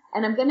one.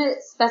 And I'm going to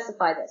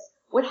specify this.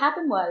 What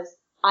happened was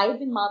I had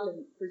been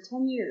modeling for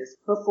 10 years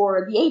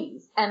before the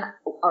 80s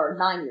or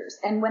 9 years.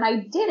 And when I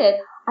did it,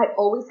 I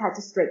always had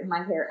to straighten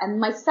my hair. And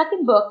my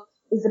second book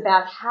is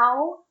about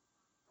how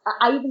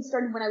I even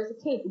started when I was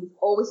a kid. It was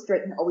always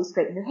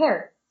straighten your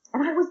hair.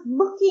 And I was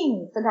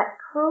looking for that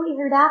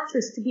curly-haired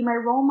actress to be my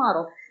role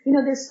model.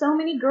 There's so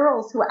many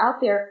girls who are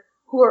out there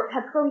who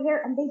have curly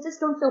hair and they just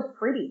don't feel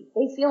pretty.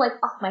 They feel like,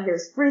 oh, my hair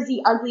is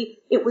frizzy, ugly.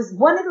 It was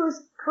one of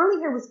those, curly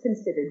hair was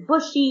considered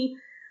bushy.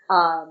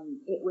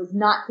 It was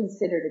not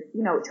considered,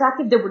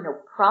 attractive. There were no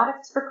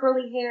products for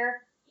curly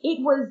hair.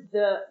 It was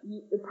the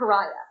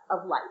pariah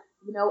of life.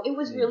 It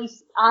was really,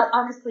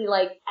 honestly,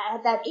 like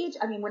at that age,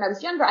 I mean, when I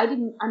was younger, I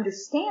didn't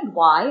understand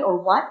why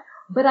or what,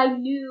 but I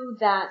knew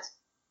that,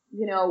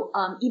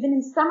 even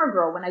in Summer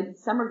Girl, when I did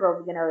Summer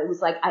Girl, it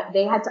was like,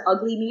 they had to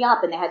ugly me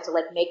up and they had to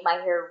like make my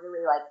hair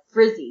really like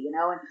frizzy,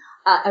 and,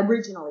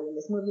 originally in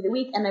this movie of the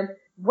week. And then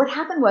what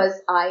happened was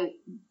I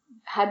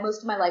had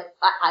most of my life,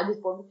 I was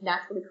born with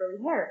naturally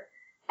curly hair.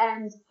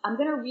 And I'm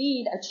going to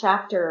read a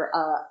chapter,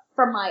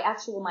 from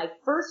my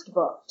first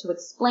book to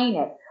explain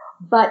it.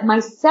 But my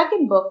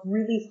second book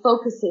really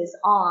focuses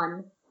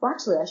on, well,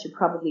 actually, I should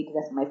probably do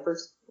that for my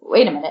first,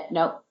 wait a minute,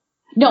 No,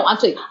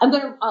 actually, I'm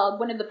going to,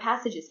 one of the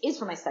passages is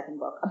from my second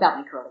book about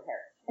my curly hair.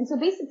 And so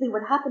basically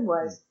what happened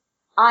was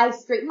I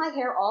straightened my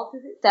hair all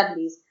through the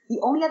 70s.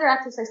 The only other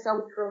actress I saw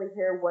with curly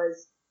hair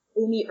was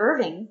Amy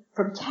Irving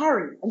from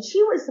Carrie. And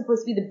she was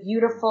supposed to be the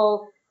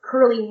beautiful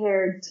curly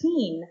haired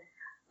teen.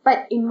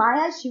 But in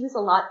my eyes, she was a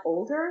lot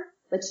older.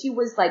 But she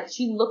looked like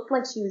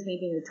she was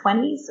maybe in her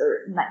 20s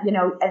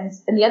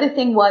and the other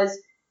thing was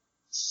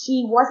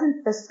she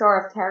wasn't the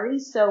star of Carrie.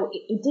 So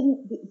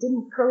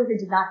curly hair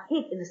did not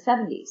hit in the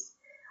 70s.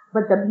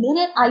 But the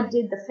minute I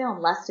did the film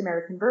Last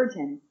American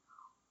Virgin,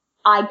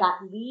 I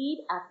got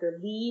lead after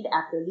lead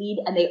after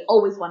lead, and they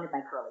always wanted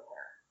my curly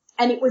hair.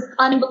 And it was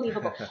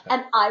unbelievable.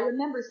 And I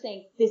remember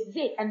saying, this is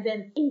it. And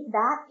then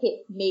that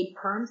hit made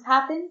perms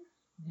happen.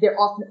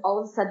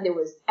 All of a sudden there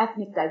was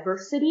ethnic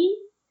diversity,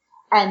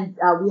 and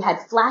we had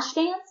flash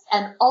dance,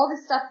 and all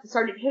this stuff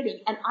started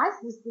hitting. And I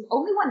was the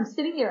only one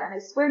sitting there, and I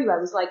swear to you,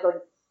 I was like going,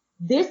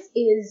 this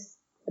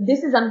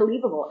is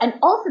unbelievable. And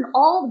also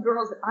all the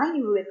girls that I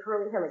knew who had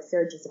curly hair, like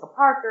Sarah Jessica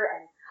Parker,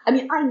 and I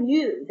mean, I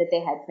knew that they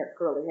had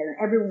curly hair and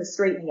everyone was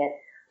straightening it.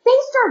 They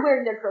started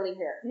wearing their curly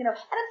hair, and I'm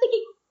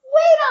thinking,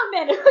 wait a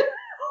minute,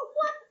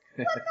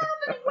 what's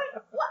happening?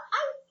 Wait, what?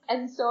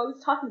 And so I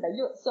was talking about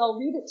it, so I'll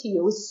read it to you.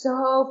 It was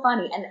so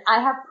funny, and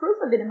I have proof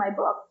of it in my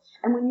book.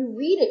 And when you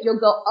read it, you'll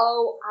go,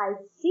 oh, I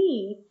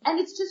see. And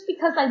it's just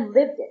because I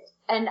lived it.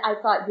 And I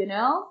thought,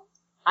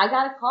 I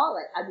gotta call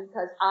it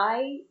because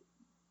I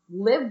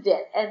lived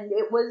it, and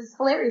it was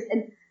hilarious.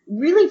 And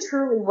really,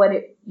 truly, what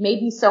it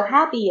made me so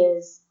happy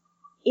is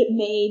it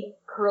made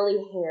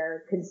curly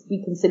hair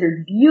be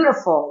considered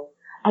beautiful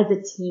as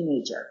a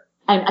teenager.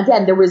 And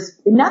again, there was,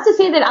 not to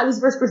say that I was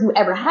the first person who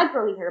ever had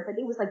curly hair, but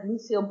it was like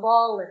Lucille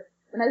Ball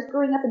and when I was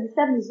growing up in the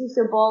 70s,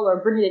 Lucille Ball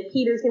or Bernadette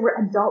Peters, they were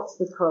adults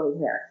with curly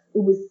hair.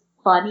 It was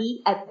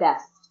funny at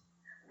best.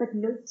 But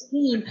no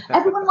teen.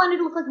 Everyone wanted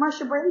to look like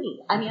Marsha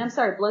Brady. I mean, I'm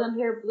sorry, blonde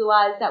hair, blue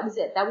eyes, that was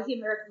it. That was the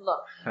American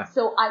look.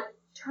 So I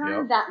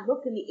turned that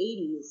look in the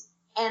 80s,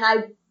 and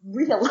I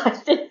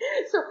realized it.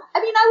 So,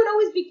 I mean, I would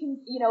always be,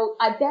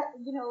 I bet,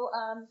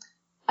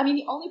 I mean,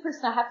 the only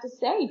person I have to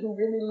say who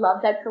really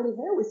loved that curly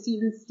hair was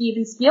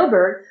Steven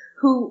Spielberg,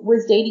 who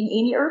was dating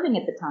Amy Irving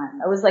at the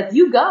time. I was like,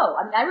 you go.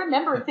 I mean, I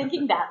remember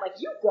thinking that, like,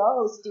 you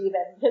go,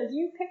 Steven, because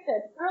you picked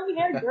a curly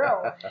haired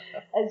girl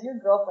as your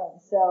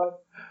girlfriend.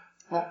 So,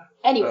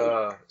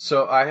 anyway.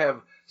 So I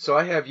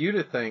have you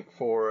to thank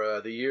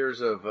for the years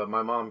of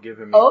my mom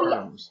giving me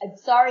perms. Yeah. I'm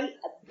sorry.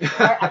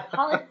 I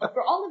apologize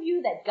for all of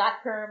you that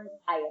got perms.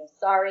 I am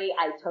sorry.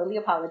 I totally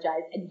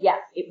apologize. And yes,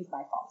 it was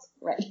my fault.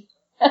 Right.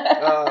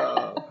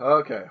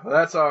 Okay. Well,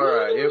 that's all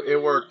right.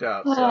 It worked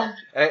out. So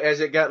as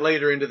it got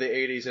later into the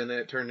 80s, and then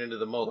it turned into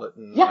the mullet,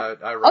 and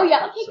I rocked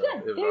it. Okay, so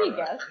good. There you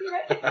go.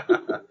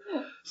 Right.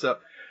 So,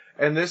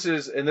 and this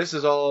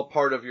is all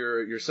part of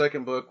your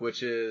second book,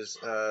 which is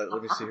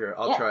let me see here.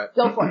 I'll try it.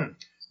 Go for it.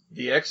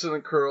 The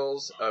Excellent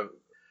Curls of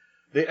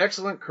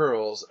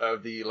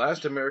the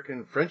Last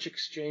American French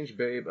Exchange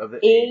Babe of the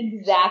 80s.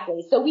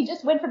 Exactly. So we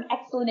just went from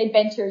excellent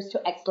adventures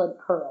to excellent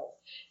curls.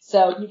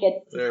 So you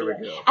get to there see we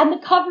it. go. And the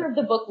cover of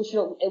the book, which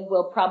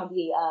will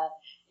probably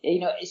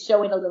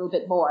show it a little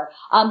bit more.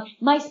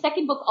 My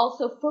second book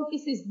also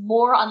focuses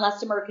more on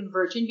Last American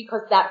Virgin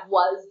because that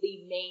was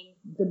the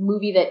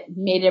movie that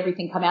made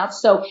everything come out.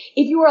 So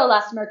if you are a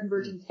Last American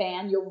Virgin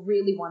fan, you'll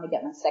really want to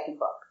get my second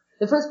book.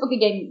 The first book,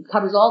 again,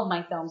 covers all of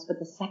my films, but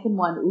the second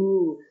one,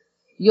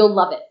 you'll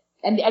love it.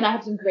 And I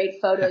have some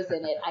great photos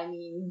in it. I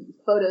mean,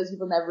 photos you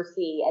will never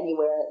see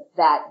anywhere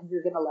that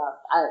you're going to love.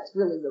 It's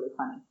really, really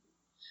funny.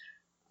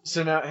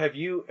 So now, have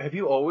you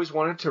always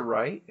wanted to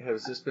write?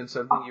 Has this been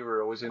something you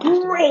were always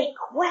interested in? Great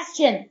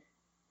question.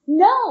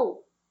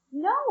 No,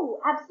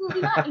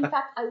 absolutely not. In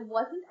fact, I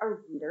wasn't a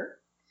reader.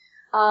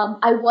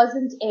 I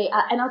wasn't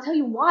and I'll tell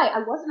you why. I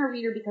wasn't a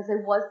reader because I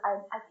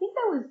think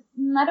I was,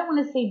 I don't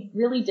want to say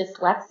really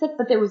dyslexic,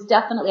 but there was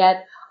definitely,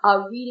 I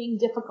had reading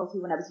difficulty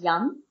when I was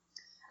young.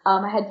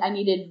 I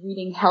needed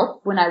reading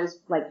help when I was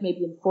like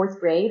maybe in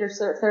fourth grade or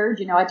third,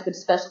 I had to go to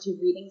specialty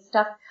reading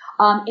stuff.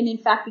 And in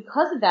fact,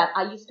 because of that,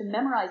 I used to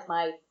memorize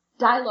my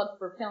dialogue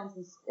for films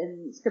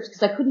and scripts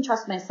because I couldn't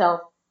trust myself,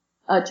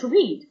 to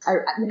read,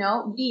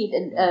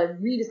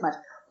 read as much.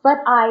 But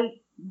I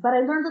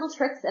learned little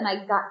tricks and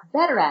I got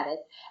better at it.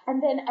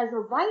 And then as a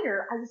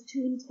writer, I was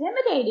too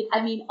intimidated.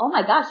 I mean, oh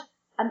my gosh,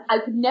 I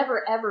could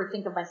never ever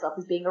think of myself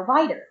as being a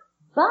writer.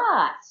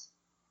 But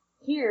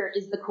here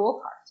is the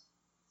cool part.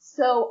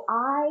 So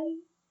I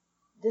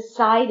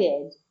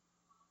decided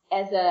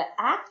as an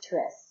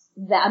actress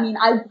that,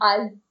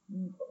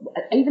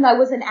 even though I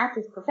was an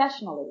actress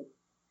professionally,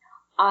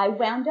 I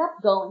wound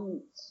up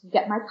going to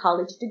get my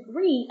college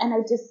degree and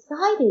I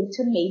decided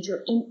to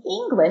major in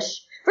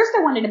English. First,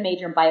 I wanted to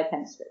major in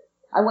biochemistry.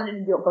 I wanted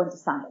to go into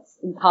science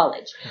in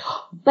college.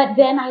 But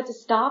then I had to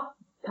stop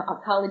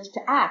college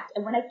to act.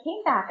 And when I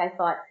came back, I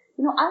thought,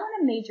 I want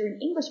to major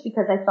in English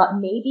because I thought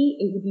maybe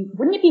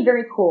wouldn't it be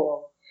very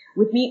cool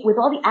with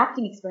all the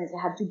acting experience I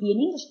have to be an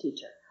English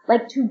teacher?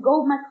 Like to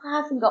go to my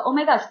class and go, oh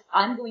my gosh,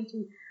 I'm going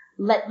to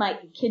let my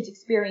kids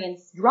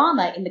experience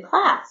drama in the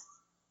class.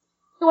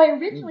 So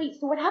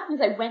so what happened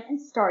is I went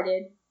and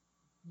started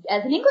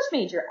as an English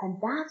major,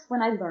 and that's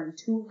when I learned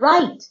to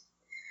write.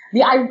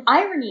 The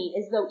irony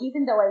is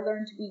even though I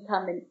learned to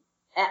become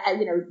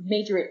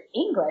major in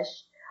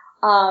English,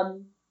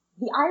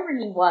 the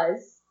irony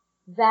was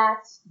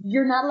that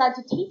you're not allowed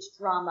to teach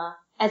drama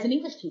as an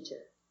English teacher.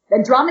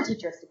 The drama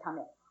teacher has to come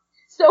in.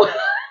 So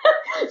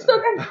I was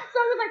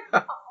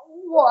like,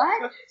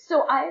 what?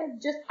 So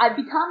I've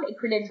become a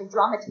credentialed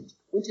drama teacher,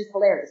 which is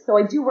hilarious. So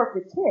I do work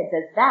with kids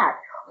as that.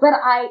 But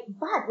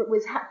what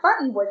was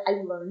funny was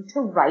I learned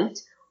to write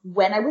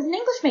when I was an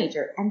English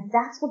major, and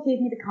that's what gave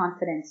me the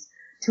confidence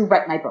to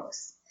write my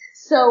books.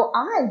 So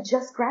I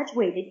just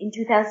graduated in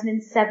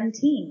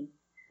 2017,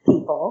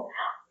 people.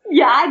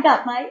 Yeah, I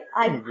got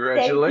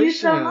Congratulations. Thank you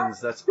so much.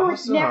 That's so awesome.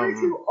 It's never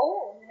too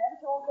old. You're never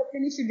too old to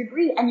finish your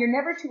degree, and you're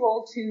never too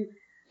old to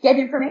get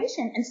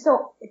information. And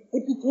so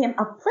it became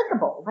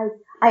applicable. Like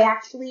I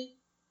actually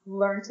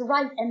learned to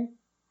write. And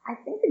I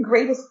think the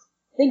greatest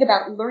thing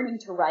about learning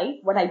to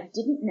write, what I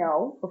didn't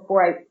know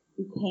before I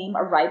became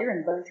a writer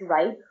and learned to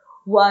write,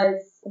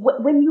 was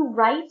when you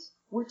write,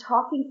 when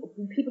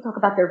people talk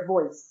about their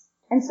voice.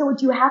 And so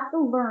what you have to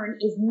learn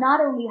is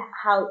not only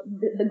how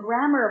the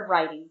grammar of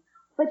writing,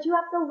 but you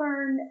have to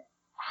learn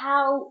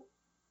how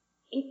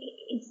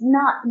it's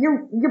not,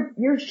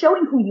 you're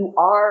showing who you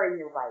are in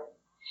your writing.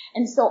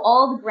 And so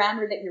all the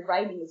grammar that you're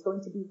writing is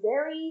going to be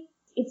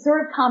it's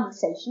sort of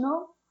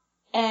conversational,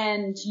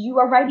 and you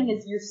are writing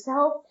as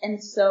yourself,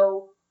 and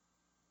so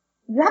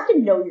you have to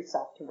know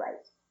yourself to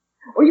write.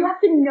 Or you have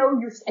to know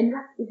if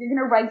you're going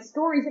to write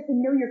stories, you have to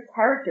know your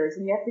characters,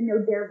 and you have to know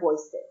their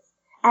voices.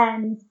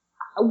 And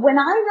when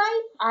I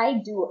write,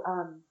 I do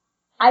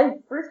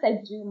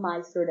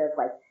my sort of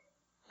like,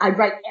 I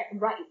write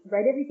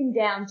everything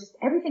down, just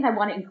everything I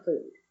want to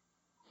include.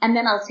 And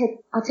then I'll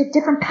take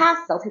different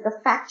paths. I'll take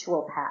a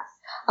factual path.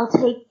 I'll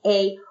take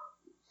a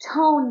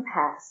tone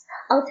pass.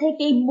 I'll take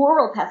a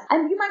moral pass. I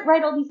mean, you might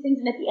write all these things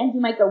and at the end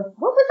you might go, what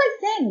was I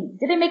saying?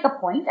 Did I make a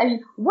point? I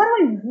mean, what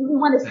do I really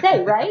want to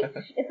say, right?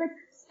 It's like,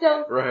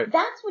 so right.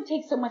 That's what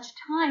takes so much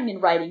time in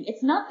writing.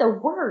 It's not the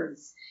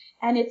words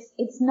and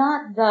it's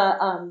not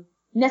the,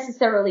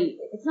 necessarily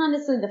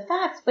the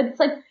facts, but it's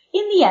like,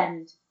 in the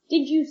end,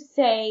 did you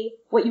say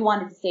what you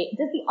wanted to say?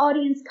 Does the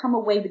audience come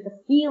away with the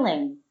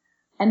feeling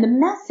and the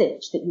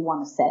message that you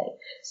want to say?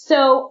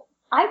 So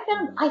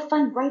I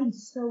find writing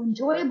so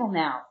enjoyable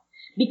now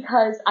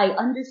because I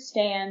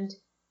understand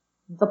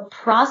the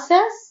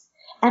process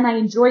and I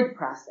enjoy the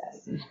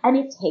process. And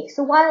it takes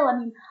a while. I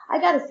mean, I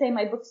gotta say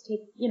my books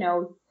take,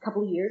 a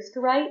couple of years to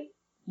write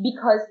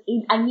because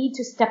I need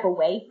to step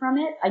away from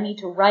it. I need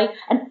to write,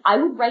 and I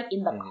would write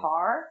in the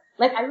car.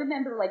 Like, I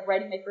remember, like,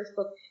 writing my first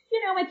book,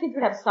 my kids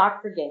would have a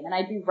soccer game, and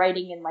I'd be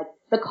writing in, like,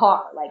 the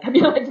car. Like, I'd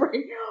be, like,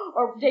 writing,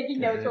 or taking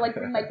notes, or, like,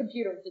 bring my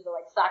computer to the,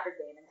 like, soccer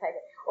game and type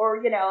it. Or,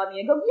 I'd go, yay,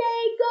 go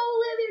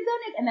Olivia, go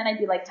Nick, and then I'd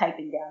be, like,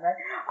 typing down,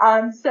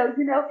 right? So,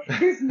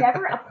 there's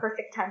never a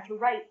perfect time to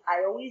write.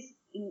 I always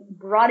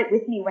brought it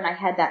with me when I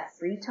had that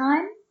free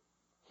time,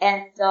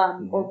 and,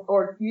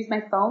 or use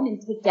my phone and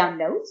take down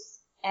notes,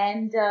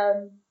 and,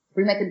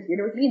 bring my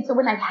computer with me. And so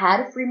when I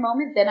had a free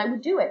moment, then I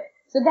would do it.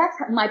 So that's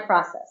my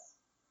process.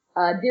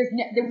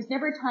 There was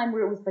never a time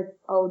where it was like,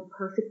 oh,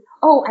 perfect.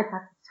 Oh, I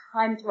got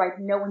time to write.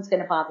 No one's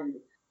going to bother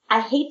me.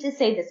 I hate to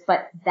say this,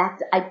 but that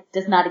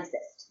does not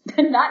exist.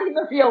 Not in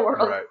the real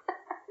world. Right.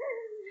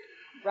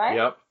 Right?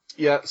 Yep.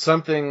 Yeah.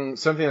 Something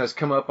that's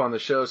come up on the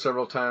show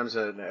several times,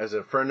 and as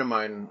a friend of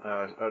mine,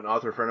 an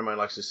author friend of mine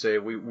likes to say,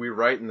 we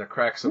write in the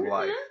cracks of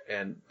life,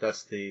 and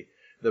that's the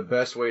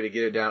best way to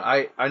get it down.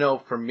 I know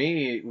for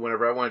me,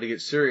 whenever I wanted to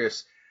get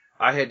serious,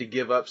 I had to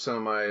give up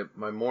some of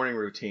my morning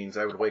routines.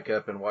 I would wake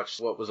up and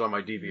watch what was on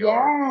my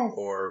DVR,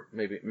 or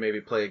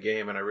maybe play a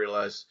game. And I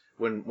realized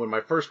when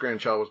my first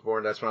grandchild was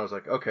born, that's when I was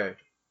like, okay,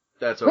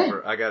 that's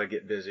over. I got to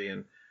get busy,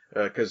 and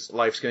because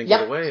life's going to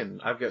get away,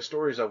 and I've got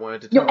stories I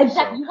wanted to tell.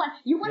 Exactly. So,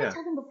 you want to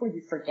tell them before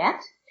you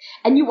forget,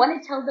 and you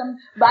want to tell them.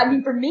 I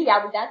mean, for me,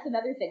 that's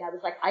another thing. I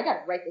was like, I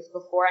got to write this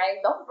before I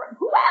go.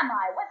 Who am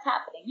I? What's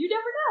happening? You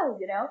never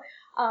know,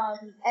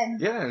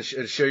 and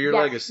share your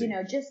legacy.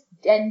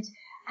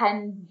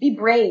 And be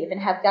brave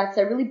and have guts.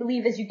 I really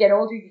believe as you get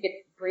older, you get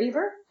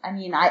braver. I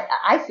mean,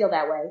 I feel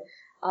that way.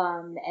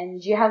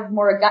 And you have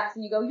more guts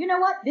and you go, you know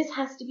what? This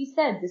has to be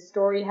said. This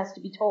story has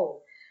to be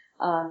told.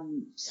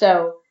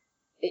 So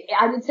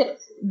I would say,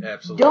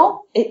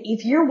 absolutely.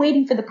 If you're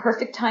waiting for the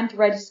perfect time to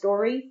write a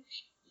story,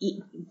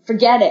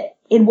 forget it.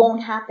 It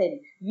won't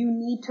happen. You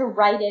need to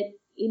write it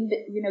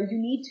you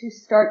need to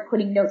start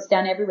putting notes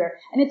down everywhere.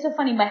 And it's so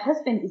funny. My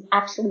husband is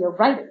actually a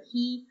writer.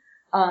 He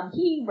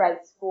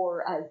writes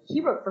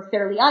he wrote for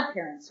Fairly Odd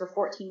Parents for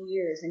 14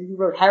 years, and he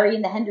wrote Harry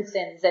and the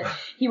Hendersons, and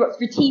he wrote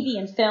for TV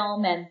and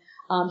film, and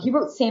he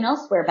wrote St.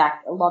 Elsewhere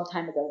back a long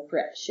time ago for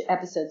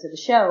episodes of the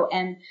show.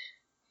 And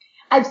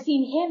I've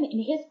seen him in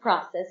his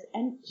process,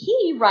 and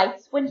he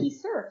writes when he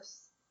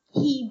surfs.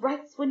 He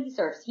writes when he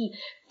surfs. He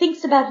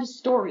thinks about his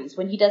stories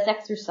when he does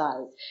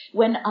exercise.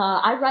 When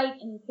I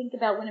write and think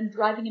about when I'm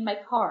driving in my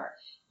car.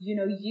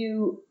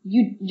 You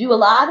do a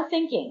lot of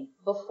thinking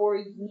before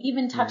you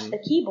even touch the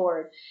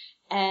keyboard.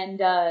 And,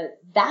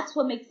 that's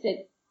what makes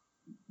it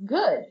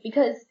good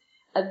because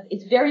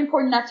it's very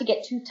important not to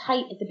get too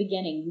tight at the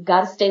beginning. You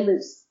gotta stay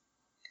loose.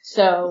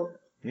 So.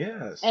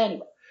 Yes.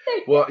 Anyway.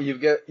 Well, you've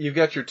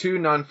got your two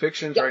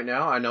nonfictions right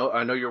now. I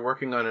know you're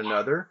working on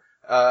another.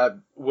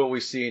 Will we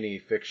see any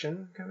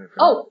fiction coming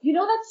from it?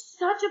 That's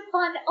such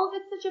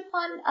a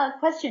fun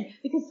question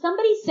because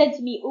somebody said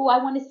to me, I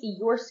want to see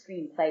your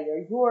screenplay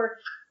or your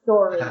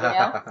story,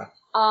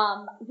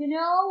 I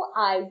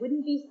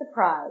wouldn't be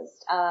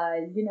surprised.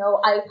 I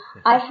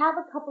have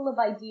a couple of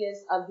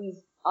ideas of these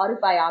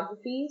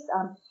autobiographies,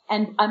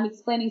 and I'm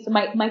explaining, so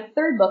my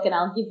third book, and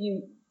I'll give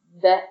you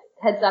the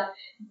heads up.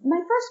 My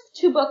first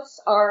two books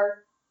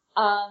are,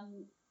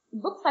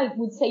 books I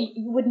would say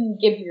you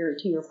wouldn't give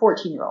to your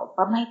 14-year-old,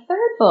 but my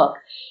third book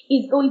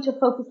is going to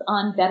focus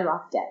on Better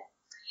Off Dead.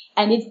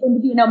 And it's going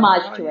to be an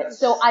homage to it.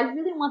 So I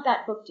really want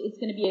that book it's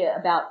going to be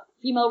about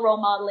female role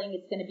modeling.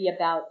 It's going to be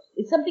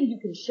it's something you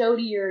can show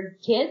to your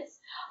kids.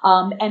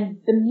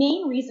 And the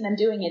main reason I'm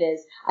doing it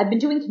is I've been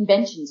doing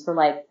conventions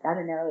for 8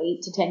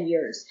 to 10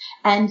 years.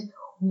 And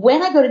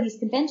when I go to these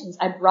conventions,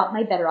 I brought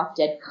my Better Off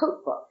Dead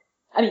coat book.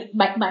 I mean,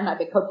 not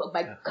big coat book,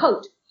 my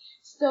coat.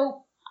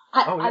 So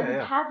I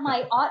would have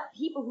my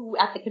people who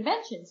at the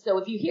convention. So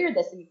if you hear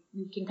this and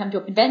you can come to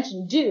a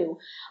convention,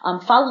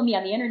 follow me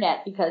on the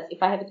internet because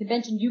if I have a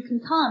convention, you can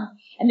come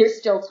and there's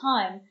still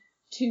time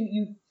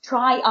you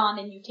try on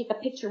and you take a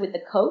picture with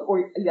the coat or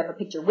you have a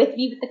picture with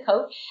me with the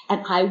coat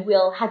and I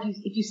will have you,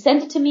 if you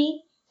send it to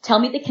me, tell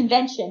me the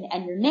convention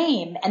and your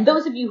name. And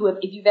those of you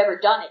if you've ever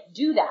done it,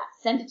 do that.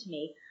 Send it to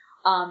me.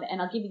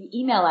 And I'll give you the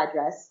email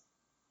address.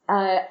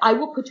 I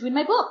will put you in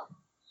my book.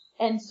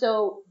 And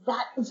so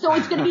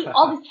it's going to be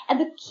all this. And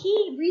the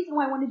key reason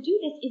why I want to do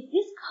this is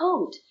this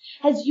coat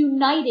has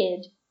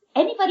united.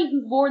 Anybody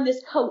who's worn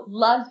this coat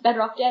loves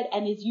Better Off Dead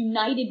and is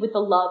united with the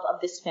love of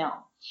this film.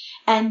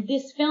 And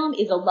this film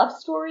is a love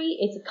story.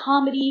 It's a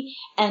comedy.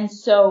 And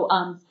so,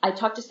 I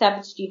talked to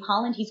Savage Steve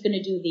Holland. He's going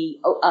to do the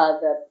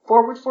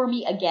forward for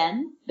me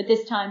again. But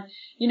this time,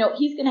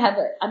 he's going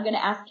to I'm going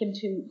to ask him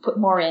to put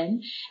more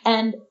in.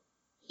 And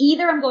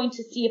either I'm going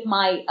to see if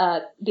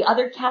the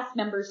other cast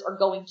members are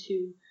going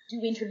to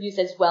do interviews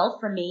as well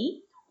for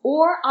me,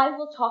 or I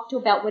will talk to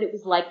about what it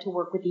was like to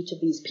work with each of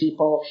these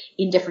people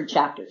in different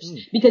chapters,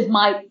 because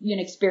my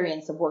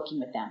experience of working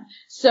with them.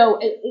 So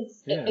it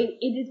is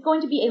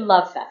going to be a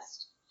love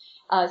fest.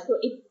 So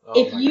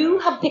if you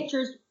have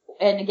pictures,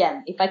 and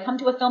again, if I come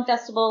to a film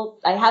festival,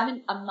 I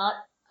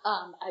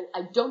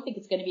don't think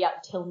it's going to be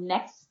out until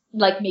next,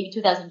 like maybe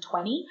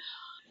 2020,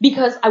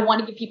 because I want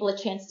to give people a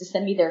chance to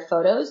send me their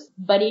photos.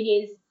 But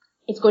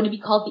it's going to be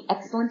called The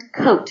Excellent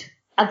Coat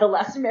of the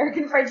Last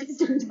American French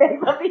Exchange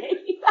Babe of the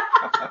 80s.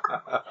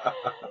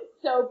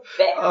 So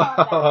big on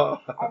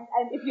that.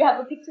 And if you have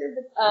a picture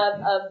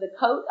of the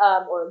coat,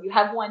 or you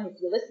have one,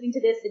 if you're listening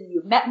to this and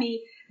you've met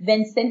me,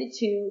 then send it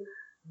to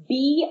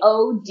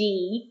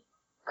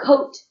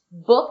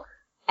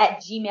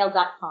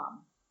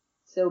bodcoatbook@gmail.com.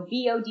 So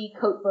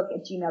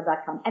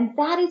bodcoatbook@gmail.com. And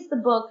that is the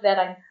book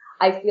that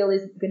I feel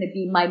is going to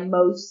be my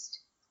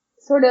most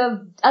sort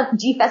of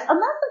G-Fest.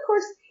 Unless, of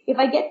course, if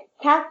I get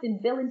cast in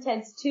Bill and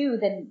Ted's 2,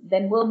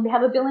 then we'll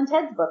have a Bill and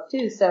Ted's book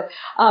too. So,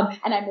 and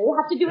I may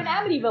have to do an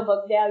Amityville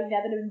book now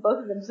that I'm in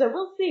both of them. So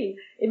we'll see.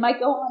 It might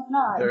go on and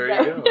on. There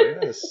you go.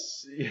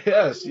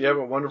 Yes. You have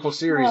a wonderful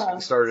series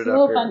started up here.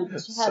 So funny.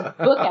 You have a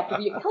book after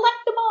you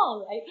collect them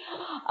all, right?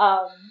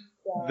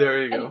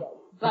 There you anyway,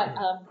 go. But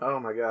oh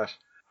my gosh,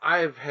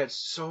 I've had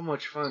so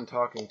much fun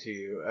talking to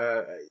you.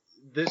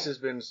 This has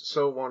been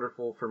so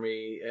wonderful for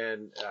me,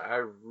 and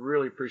I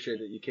really appreciate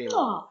that you came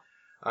on.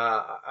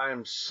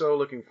 I'm so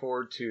looking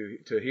forward to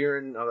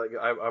hearing.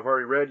 I've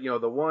already read,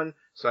 the one,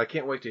 so I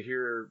can't wait to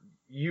hear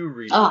you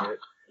reading it.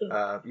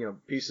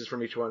 Pieces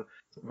from each one.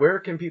 Where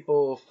can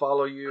people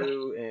follow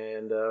you,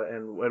 and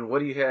what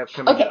do you have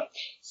coming up? Okay,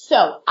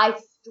 so I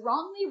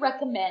strongly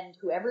recommend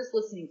whoever's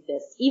listening to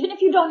this, even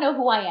if you don't know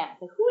who I am,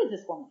 like, who is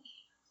this woman?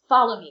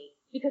 Follow me,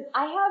 because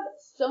I have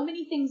so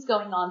many things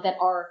going on that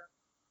are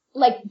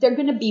like, they're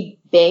going to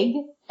be big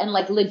and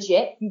like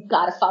legit. You've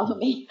got to follow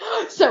me.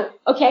 So,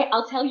 okay,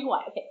 I'll tell you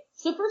why. Okay.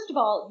 So first of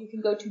all, you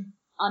can go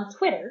on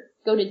Twitter,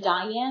 go to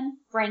Diane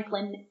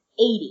Franklin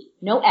 80,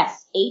 no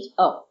S, 80,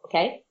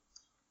 okay?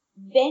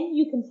 Then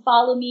you can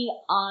follow me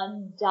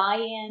on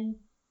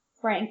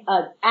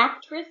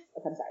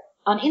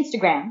on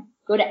Instagram,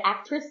 go to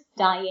actress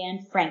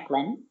Diane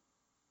Franklin.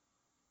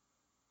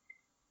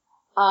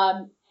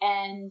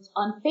 And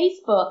on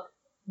Facebook,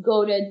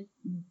 go to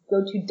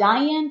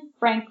Diane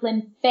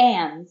Franklin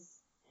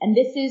Fans, and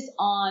this is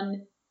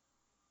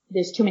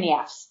there's too many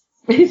F's.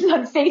 This is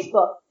on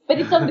Facebook, but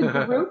it's on the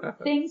group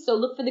thing, so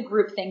look for the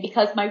group thing,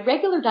 because my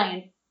regular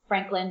Diane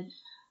Franklin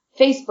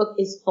Facebook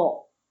is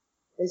full.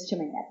 There's too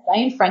many F's.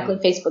 Diane Franklin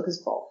Facebook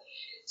is full.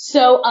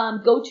 So,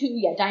 go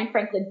to, Diane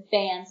Franklin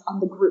Fans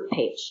on the group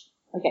page.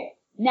 Okay.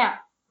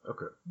 Now,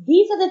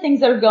 these are the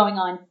things that are going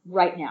on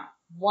right now.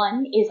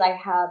 One is I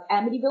have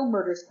Amityville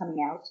Murders coming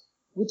out,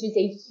 which is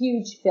a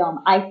huge film.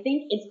 I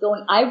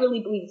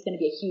really believe it's going to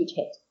be a huge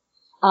hit.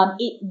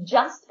 It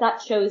just got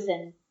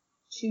chosen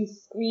to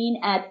screen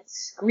at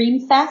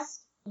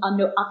Screamfest on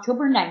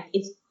October 9th.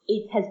 It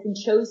has been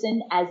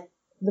chosen as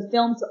the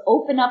film to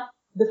open up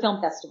the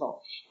film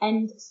festival.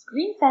 And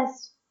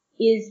Screamfest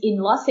is in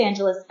Los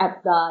Angeles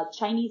at the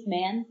Chinese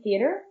Man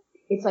Theater.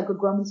 It's like what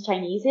Grauman's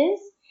Chinese is.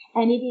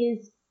 And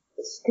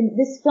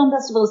this film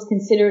festival is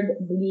considered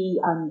the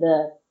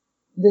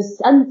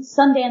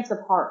Sundance of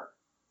horror.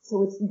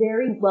 So it's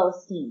very well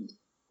esteemed.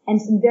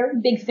 And some very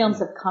big films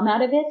have come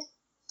out of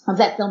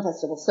that film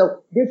festival.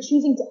 So they're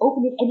choosing to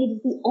open it, and it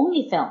is the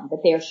only film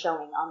that they are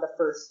showing on the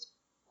first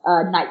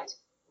night.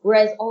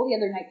 Whereas all the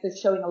other nights they're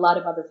showing a lot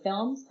of other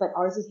films, but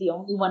ours is the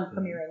only one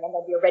premiering, and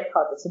there'll be a red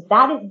carpet. So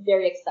that is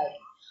very exciting.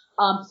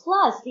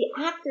 Plus, the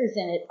actors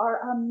in it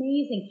are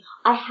amazing.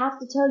 I have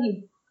to tell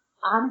you,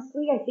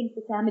 honestly, I think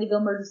the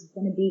Amityville Murders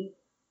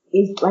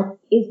is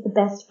the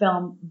best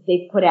film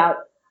they've put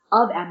out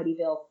of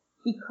Amityville,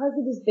 because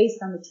it is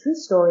based on the true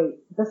story,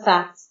 the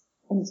facts,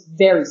 and it's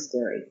very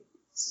scary.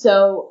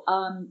 So,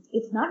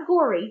 it's not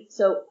gory.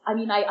 So, I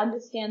mean, I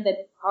understand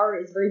that horror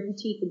is very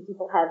boutique and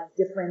people have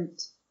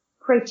different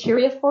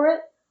criteria for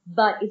it,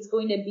 but it's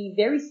going to be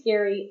very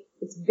scary.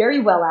 It's very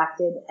well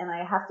acted, and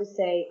I have to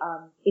say,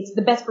 it's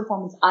the best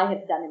performance I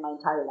have done in my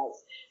entire life.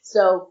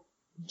 So,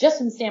 just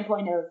from the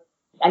standpoint of,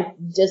 I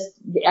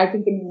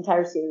think the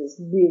entire series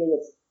really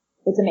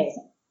it's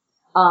amazing.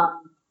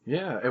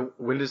 Yeah, and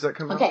when does that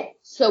come out? Okay,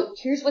 so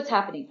here's what's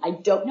happening. I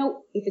don't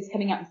know if it's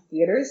coming out in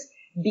theaters,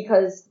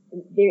 because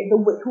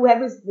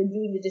whoever's been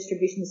doing the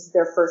distribution, this is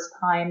their first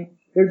time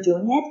they're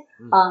doing it.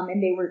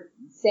 And they were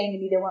saying to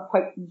me they weren't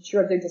quite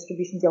sure of their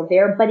distribution deal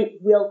there, but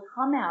it will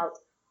come out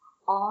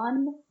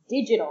on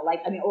digital.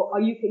 Like, I mean,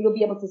 or you'll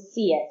be able to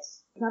see it.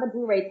 It's not a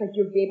Blu-ray. It's like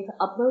you'll be able to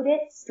upload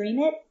it, stream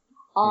it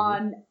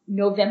on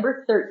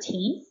November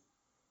 13th,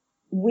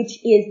 which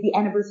is the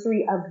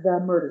anniversary of the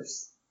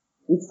murders.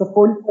 It's the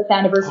 44th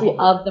anniversary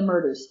of the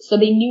murders. So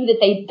they knew that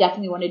they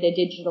definitely wanted a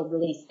digital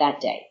release that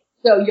day.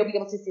 So you'll be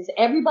able to see. So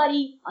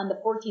everybody on the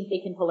 14th, they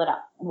can pull it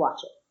up and watch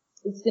it.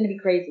 It's going to be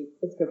crazy.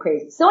 It's going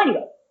crazy. So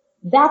anyway,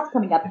 that's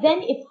coming up.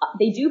 Then if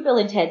they do Bill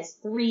and Ted's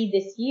 3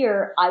 this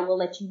year, I will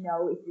let you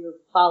know if you're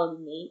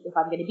following me, if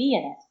I'm going to be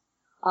in it.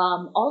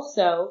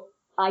 Also,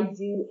 I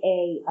do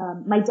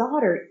my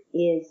daughter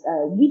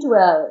we do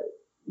a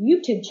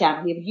YouTube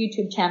channel. We have a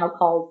YouTube channel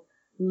called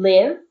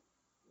Live,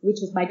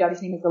 which is my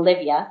daughter's name is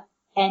Olivia,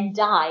 and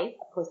Die,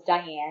 of course,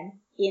 Diane,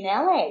 in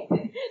LA.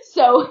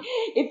 So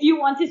if you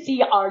want to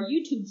see our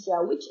YouTube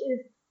show,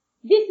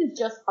 this is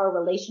just our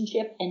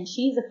relationship, and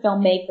she's a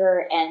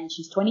filmmaker, and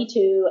she's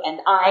 22, and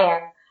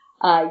I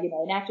am,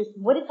 an actress.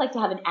 What it's like to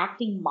have an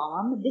acting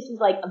mom. This is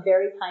like a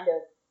very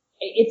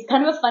it's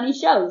kind of a funny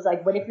show. It's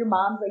like, what if your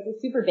mom's like a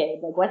super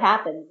babe? Like, what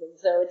happens? And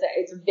so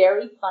it's a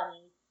very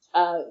funny,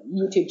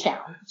 YouTube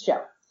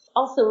show.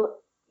 Also,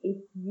 if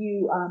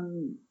you,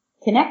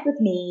 connect with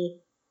me,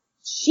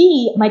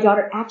 my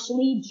daughter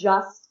actually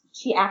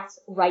she acts,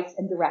 writes,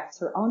 and directs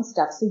her own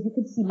stuff. So you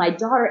can see my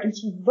daughter, and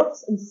she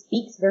looks and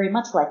speaks very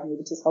much like me,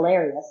 which is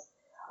hilarious.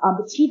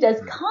 But she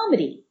does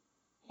comedy.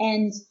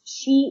 And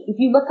if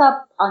you look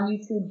up on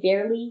YouTube,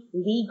 Barely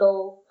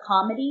Legal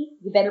Comedy,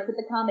 you better put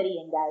the comedy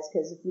in, guys,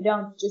 because if you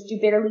don't, just do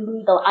Barely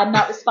Legal. I'm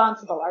not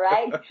responsible, all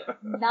right?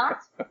 Not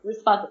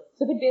responsible.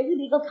 So put Barely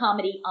Legal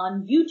Comedy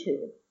on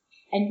YouTube,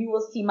 and you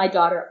will see my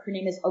daughter. Her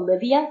name is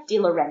Olivia De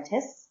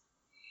Laurentiis,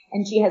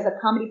 and she has a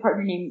comedy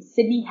partner named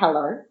Sydney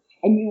Heller.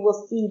 And you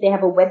will see they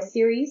have a web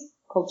series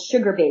called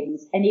Sugar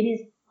Babies, and it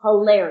is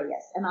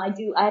hilarious. And I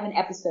have an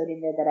episode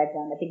in there that I've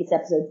done. I think it's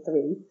episode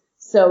 3.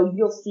 So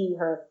you'll see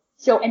her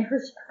show, and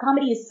her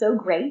comedy is so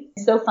great,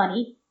 so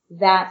funny,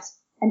 that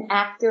an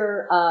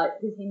actor,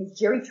 his name is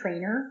Jerry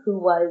Trainer, who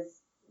was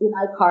in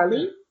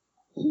iCarly,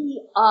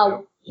 he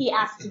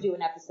asked to do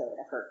an episode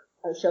of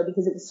her show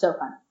because it was so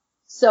funny.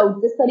 So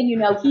just letting you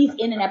know, he's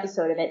in an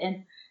episode of it,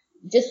 and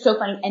just so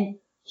funny. And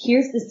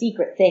here's the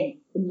secret thing.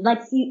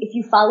 Like, see, if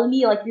you follow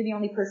me, like, you're the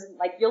only person,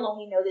 like, you'll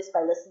only know this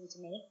by listening to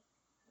me.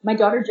 My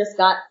daughter just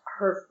got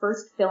her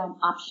first film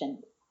optioned,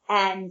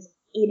 and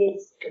it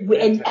is,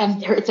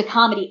 it's a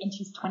comedy, and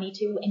she's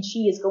 22, and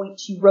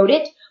she wrote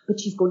it, but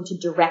she's going to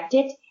direct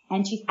it,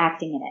 and she's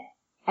acting in it.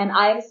 And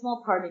I have a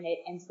small part in it,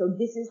 and so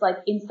this is like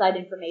inside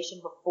information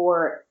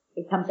before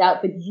it comes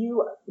out, but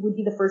you're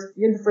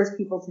the first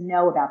people to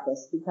know about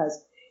this,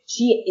 because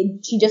she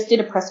just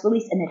did a press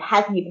release, and it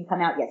hasn't even come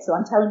out yet. So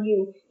I'm telling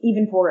you,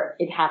 even before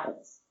it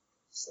happens.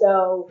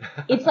 So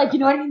it's like, you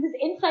know what I mean? This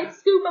inside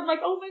scoop. I'm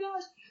like, oh my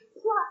gosh.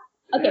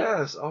 Okay.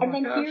 Yes. Oh and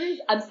then gosh.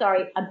 I'm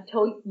sorry, I'm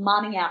totally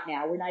momming out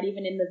now. We're not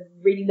even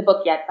reading the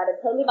book yet, but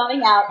I'm totally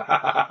momming out.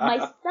 My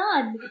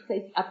son, who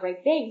plays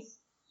upright bass,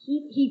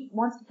 he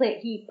wants to play,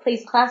 he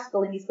plays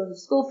classical, and he's going to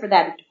school for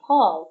that at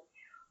DePaul,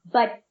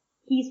 but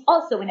he's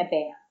also in a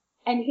band,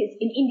 and he's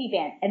an indie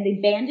band, and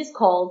the band is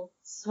called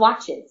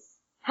Swatches.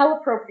 How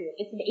appropriate.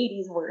 It's an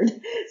 80's word.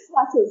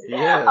 Swatches.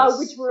 Yes.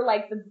 Which were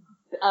like the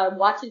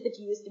watches that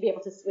you used to be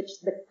able to switch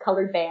the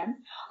colored bands.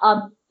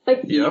 But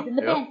he's in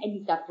the band, and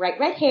he's got bright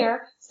red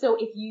hair. So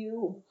if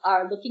you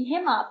are looking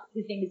him up,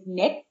 his name is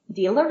Nick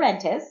De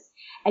Laurentiis,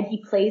 and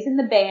he plays in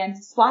the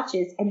band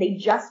Swatches, and they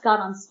just got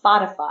on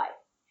Spotify.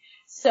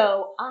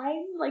 So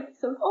I'm like,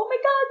 oh my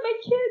God, my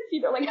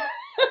kids, like,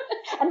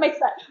 and my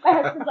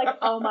husband's like,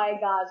 oh my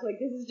gosh, like,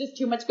 this is just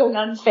too much going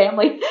on in his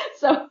family.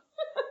 So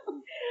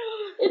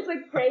it's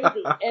like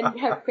crazy and we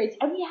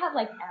have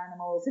like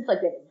animals. It's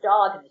like we have a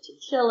dog and a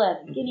chinchilla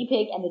and a guinea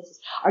pig, and it's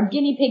just, our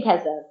guinea pig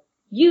has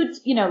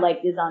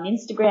is on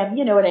Instagram.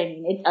 You know what I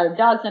mean? Our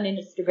dog's on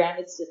Instagram.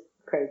 It's just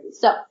crazy.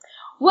 So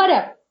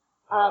whatever.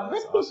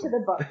 Let's get to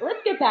the book.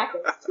 Let's get back.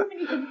 There's too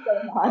many things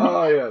going on.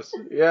 Oh yes,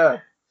 yeah,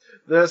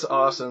 that's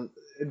awesome.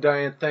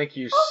 Diane, thank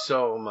you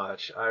so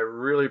much. I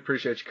really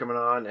appreciate you coming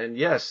on. And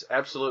yes,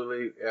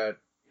 absolutely.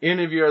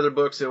 Any of your other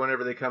books that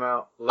whenever they come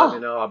out, let me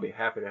know. I'll be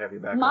happy to have you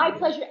back. My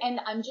pleasure. And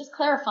I'm just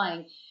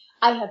clarifying.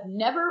 I have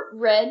never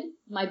read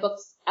my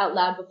books out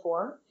loud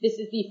before. This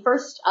is the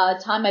first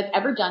time I've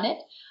ever done it.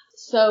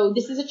 So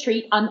this is a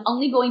treat. I'm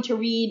only going to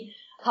read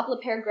a couple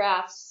of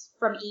paragraphs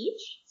from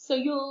each. So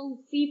you'll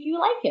see if you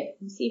like it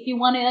and see if you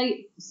want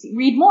to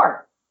read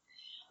more.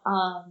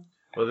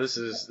 Well, this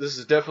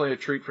is definitely a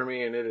treat for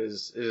me, and it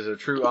is a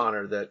true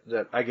honor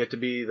that I get to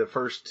be the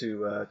first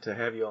to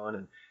have you on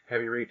and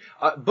have you read.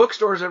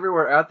 Bookstores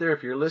everywhere out there,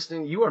 if you're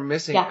listening, you are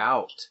missing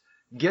out.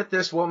 Get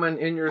this woman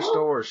in your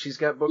store. She's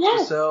got books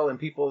to sell and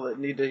people that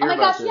need to hear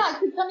about this. I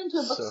could come into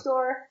a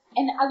bookstore,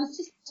 and I was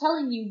just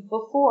telling you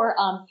before,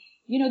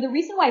 the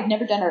reason why I've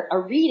never done a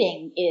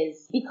reading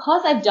is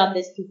because I've done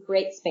this through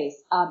Create Space.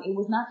 It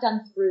was not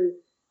done through,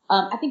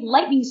 I think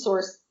Lightning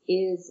Source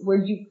is where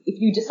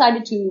if you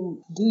decided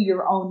to do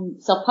your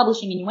own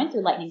self-publishing and you went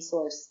through Lightning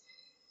Source,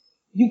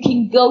 you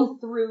can go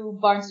through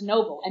Barnes &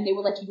 Noble and they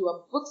will let you do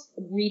a book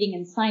reading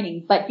and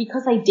signing. But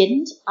because I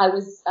didn't,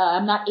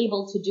 I'm not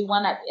able to do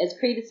one as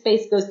Creative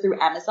Space goes through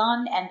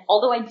Amazon. And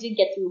although I did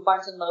get through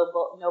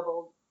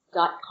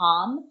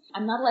BarnesandNoble.com,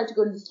 I'm not allowed to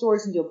go to the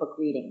stores and do a book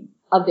reading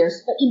of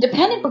theirs. But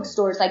independent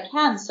bookstores I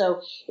can.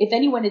 So if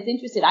anyone is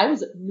interested, I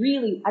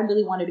really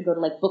wanted to go to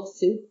like Book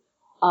Soup,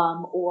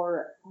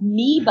 or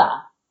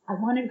Amoeba. I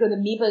wanted to go to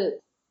Amoeba,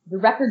 the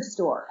record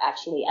store,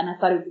 actually, and I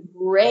thought it would be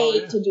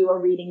great to do a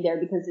reading there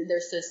because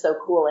they're so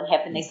cool and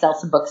hip, and they sell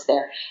some books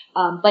there.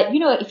 But,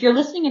 if you're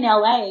listening in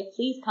LA,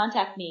 please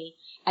contact me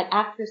at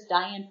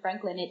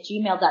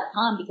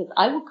actressdianefranklin@gmail.com because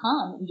I will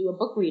come and do a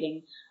book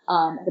reading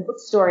at the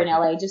bookstore in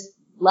LA. Just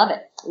love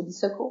it. It would be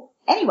so cool.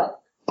 Anyway.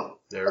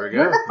 There we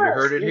go. You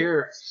heard it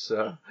here.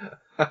 So,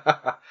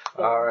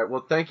 all right.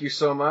 Well, thank you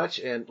so much.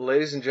 And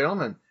ladies and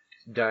gentlemen,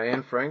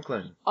 Diane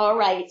Franklin. All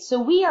right.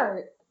 So we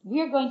are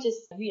going to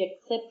read a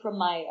clip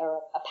from a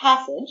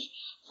passage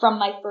from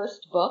my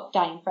first book,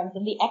 Diane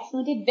Franklin, The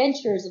Excellent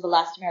Adventures of a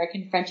Last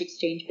American French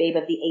Exchange Babe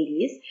of the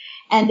 80s.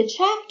 And the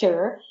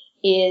chapter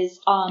is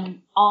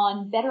on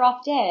Better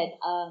Off Dead.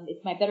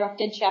 It's my Better Off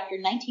Dead chapter,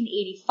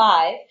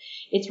 1985.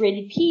 It's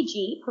rated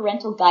PG,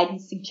 parental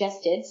guidance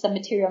suggested, some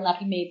material not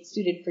be made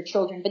suited for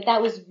children, but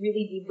that was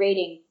really the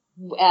rating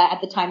at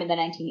the time in the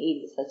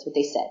 1980s. That's what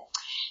they said.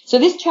 So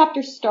this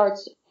chapter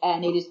starts,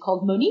 and it is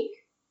called Monique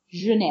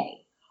Genet.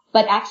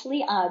 But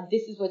actually,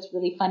 this is what's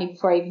really funny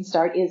before I even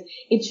start is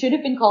it should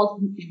have been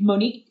called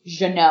Monique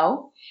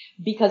Jeannot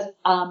because,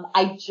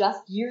 I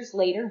just years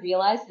later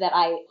realized that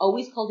I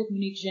always called it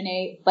Monique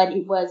Genet, but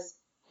it was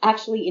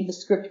actually in the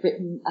script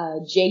written,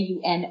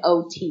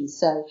 Junot.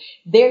 So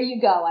there you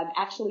go. I'm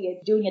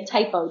actually doing a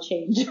typo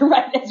change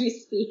right as we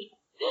speak.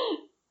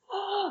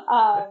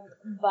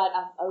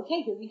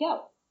 Okay, here we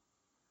go.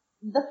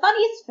 The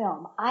funniest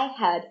film I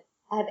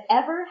have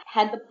ever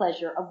had the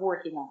pleasure of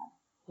working on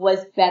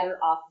was Better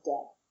Off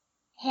Dead.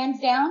 Hands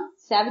down,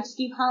 Savage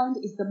Steve Holland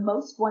is the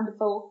most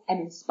wonderful and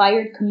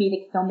inspired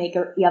comedic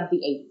filmmaker of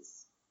the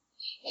 80s.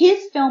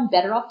 His film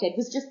Better Off Dead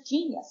was just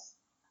genius.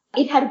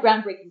 It had a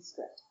groundbreaking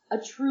script, a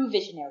true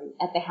visionary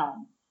at the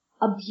helm,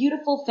 a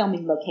beautiful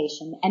filming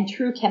location, and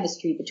true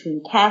chemistry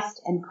between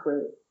cast and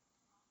crew.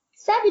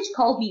 Savage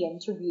called me in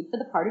to read for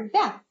the part of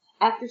Beth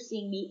after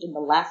seeing me in The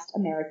Last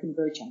American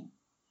Virgin.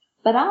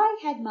 But I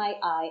had my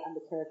eye on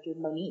the character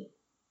Monique.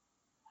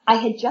 I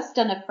had just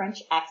done a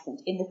French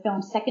accent in the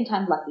film Second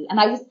Time Lucky, and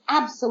I was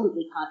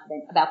absolutely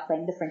confident about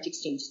playing the French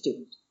exchange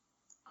student.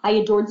 I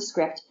adored the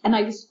script, and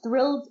I was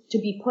thrilled to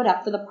be put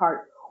up for the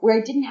part where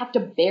I didn't have to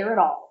bear it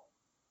all.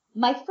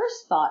 My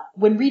first thought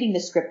when reading the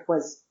script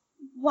was,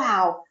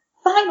 wow,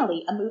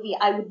 finally a movie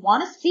I would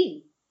want to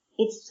see.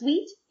 It's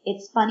sweet,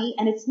 it's funny,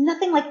 and it's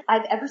nothing like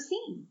I've ever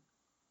seen.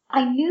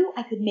 I knew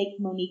I could make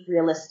Monique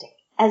realistic,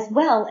 as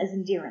well as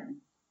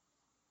endearing.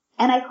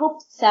 And I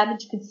hoped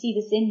Savage could see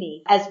this in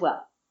me as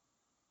well.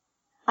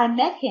 I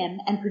met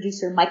him and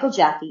producer Michael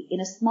Jaffe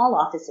in a small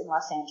office in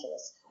Los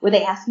Angeles, where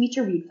they asked me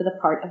to read for the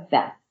part of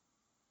Beth.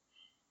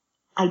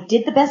 I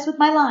did the best with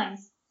my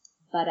lines,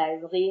 but I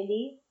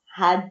really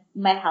had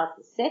my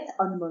heart set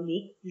on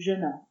Monique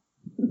Jeannot.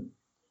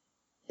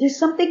 There's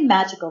something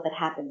magical that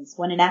happens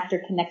when an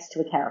actor connects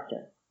to a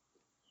character.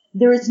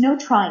 There is no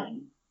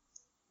trying,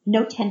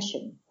 no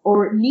tension,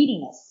 or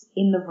neediness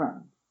in the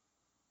room.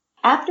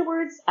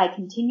 Afterwards, I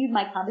continued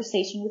my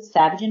conversation with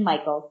Savage and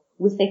Michael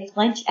with a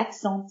French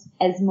accent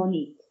as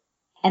Monique,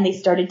 and they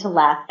started to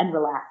laugh and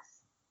relax.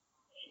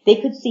 They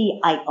could see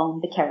I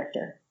owned the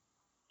character.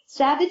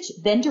 Savage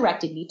then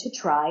directed me to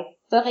try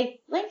for a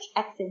French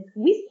accent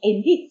with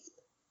a lisp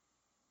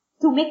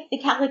to make the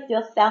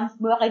character sound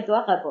more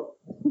adorable.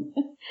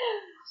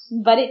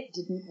 But it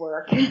didn't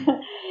work.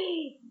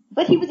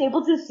 But he was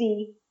able to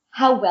see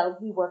how well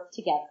we worked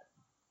together.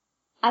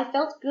 I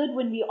felt good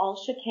when we all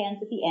shook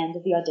hands at the end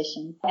of the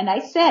audition, and I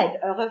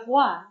said au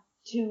revoir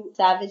to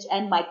Savage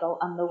and Michael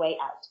on the way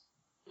out.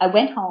 I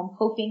went home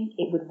hoping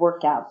it would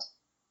work out.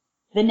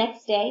 The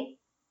next day,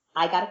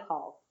 I got a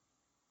call.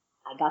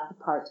 I got the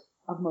part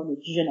of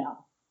Monique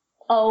Jeannot.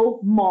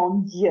 Oh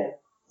mon Dieu.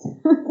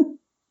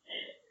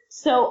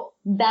 So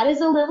that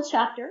is a little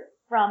chapter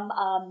from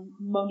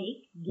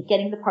Monique,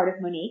 getting the part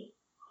of Monique.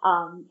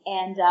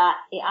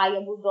 I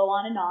will go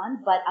on and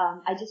on, but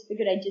I just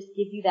figured I'd just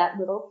give you that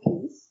little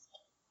piece.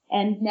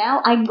 And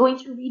now I'm going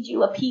to read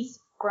you a piece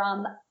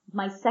from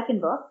my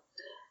second book.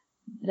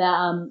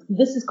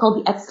 This is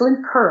called The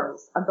Excellent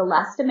Curls of the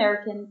Last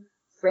American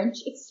French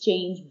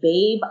Exchange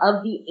Babe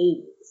of the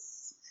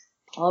 80s.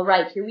 All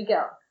right, here we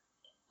go.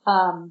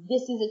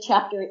 This is a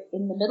chapter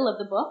in the middle of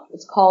the book.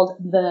 It's called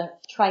The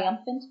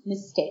Triumphant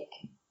Mistake.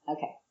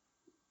 Okay.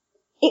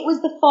 It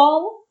was the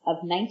fall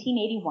of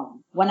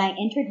 1981 when I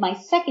entered my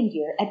second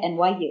year at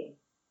NYU.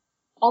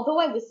 Although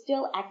I was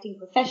still acting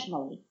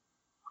professionally,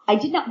 I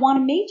did not want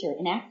to major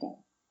in acting.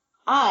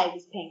 I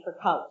was paying for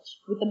college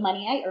with the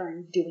money I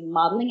earned doing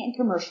modeling and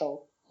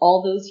commercial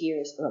all those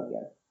years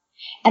earlier.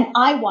 And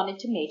I wanted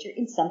to major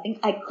in something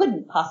I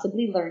couldn't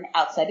possibly learn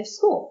outside of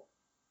school.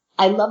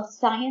 I loved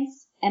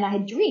science, and I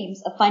had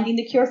dreams of finding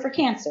the cure for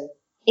cancer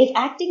If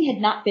acting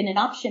had not been an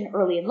option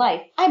early in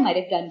life, I might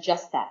have done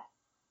just that.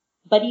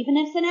 But even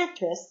as an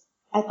actress,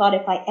 I thought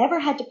if I ever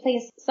had to play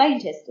a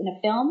scientist in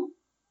a film,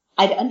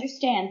 I'd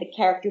understand the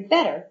character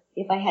better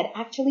if I had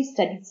actually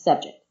studied the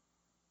subject.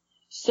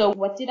 So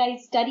what did I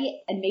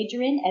study and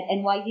major in at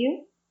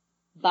NYU?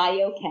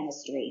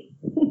 Biochemistry.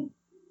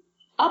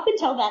 Up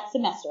until that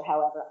semester,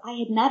 however, I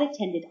had not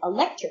attended a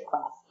lecture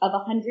class of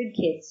 100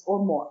 kids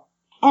or more,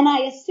 and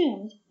I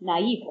assumed,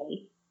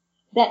 naively,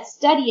 that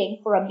studying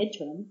for a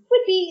midterm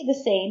would be the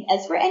same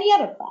as for any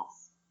other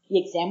class. The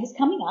exam was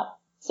coming up,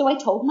 so I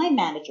told my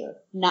manager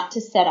not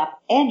to set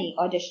up any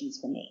auditions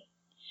for me.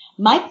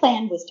 My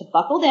plan was to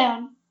buckle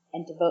down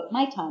and devote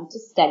my time to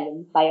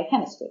studying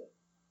biochemistry.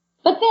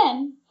 But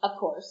then, of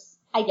course,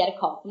 I get a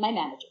call from my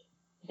manager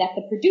that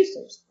the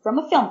producers from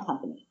a film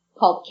company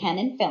called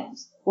Canon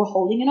Films were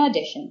holding an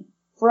audition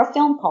for a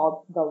film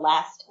called The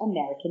Last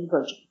American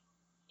Virgin.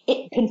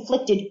 It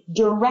conflicted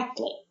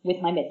directly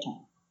with my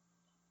midterm.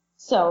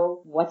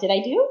 So what did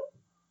I do?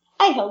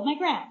 I held my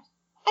ground.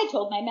 I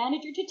told my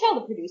manager to tell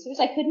the producers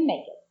I couldn't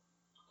make it.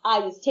 I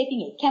was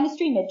taking a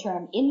chemistry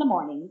midterm in the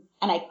morning,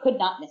 and I could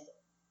not miss it.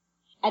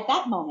 At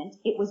that moment,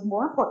 it was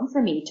more important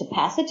for me to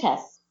pass a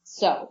test,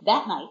 so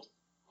that night,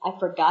 I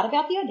forgot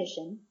about the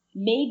audition,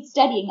 made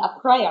studying a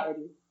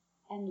priority,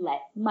 and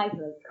let my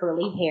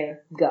curly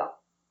hair go.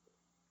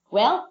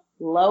 Well,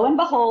 lo and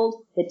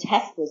behold, the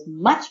test was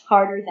much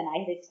harder than I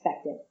had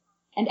expected.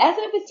 And as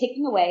I was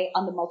ticking away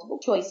on the multiple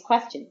choice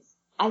questions,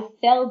 I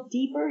fell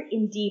deeper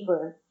and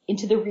deeper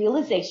into the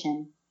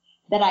realization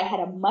that I had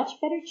a much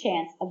better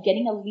chance of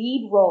getting a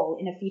lead role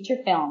in a feature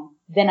film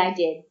than I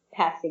did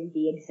passing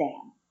the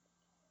exam.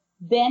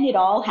 Then it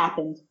all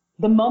happened,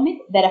 the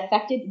moment that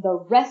affected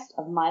the rest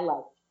of my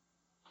life.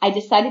 I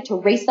decided to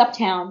race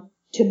uptown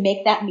to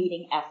make that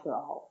meeting after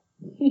all.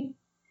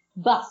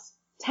 Bus,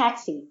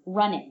 taxi,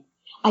 running.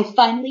 I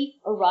finally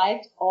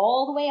arrived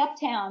all the way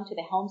uptown to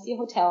the Helmsley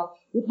Hotel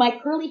with my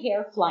curly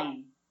hair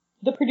flying.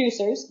 The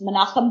producers,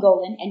 Menachem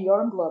Golan and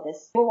Yoram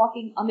Globus, were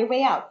walking on their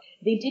way out.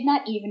 They did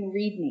not even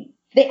read me.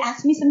 They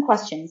asked me some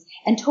questions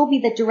and told me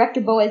that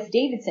director Boaz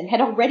Davidson had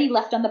already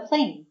left on the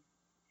plane.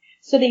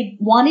 So they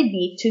wanted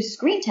me to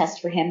screen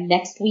test for him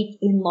next week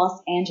in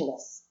Los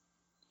Angeles.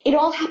 It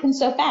all happened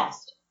so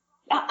fast.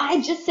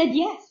 I just said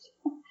yes.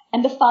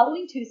 And the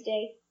following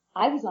Tuesday,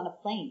 I was on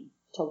a plane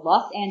to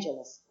Los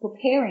Angeles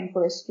preparing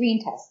for a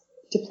screen test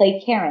to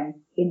play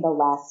Karen in The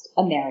Last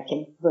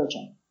American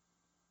Virgin.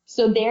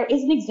 So there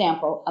is an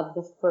example of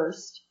the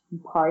first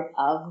part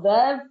of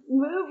the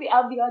movie,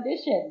 of the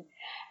audition.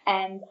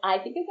 And I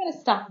think I'm going to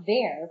stop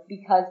there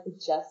because it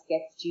just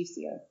gets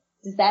juicier.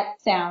 Does that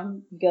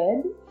sound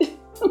good?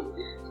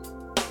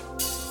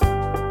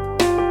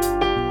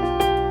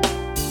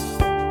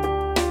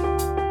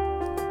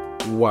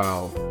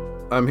 Wow.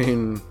 I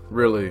mean,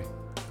 really,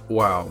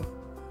 wow.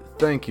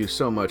 Thank you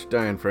so much,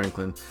 Diane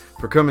Franklin,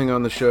 for coming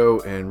on the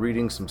show and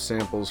reading some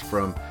samples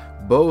from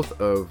both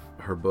of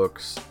her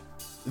books.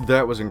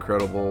 That was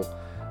incredible.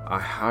 I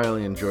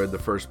highly enjoyed the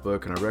first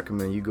book, and I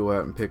recommend you go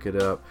out and pick it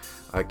up.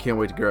 I can't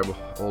wait to grab a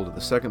hold of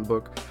the second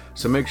book.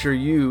 So make sure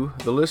you,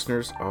 the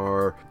listeners,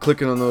 are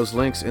clicking on those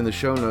links in the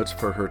show notes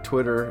for her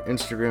Twitter,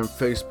 Instagram,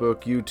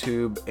 Facebook,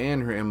 YouTube,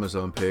 and her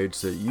Amazon page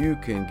so that you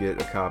can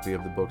get a copy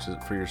of the books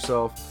for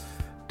yourself.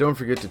 Don't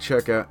forget to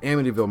check out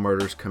Amityville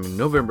Murders coming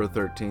November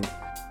 13th.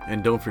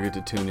 And don't forget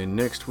to tune in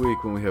next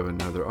week when we have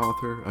another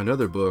author,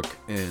 another book,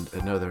 and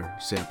another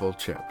sample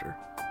chapter.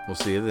 We'll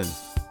see you then.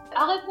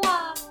 Au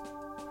revoir!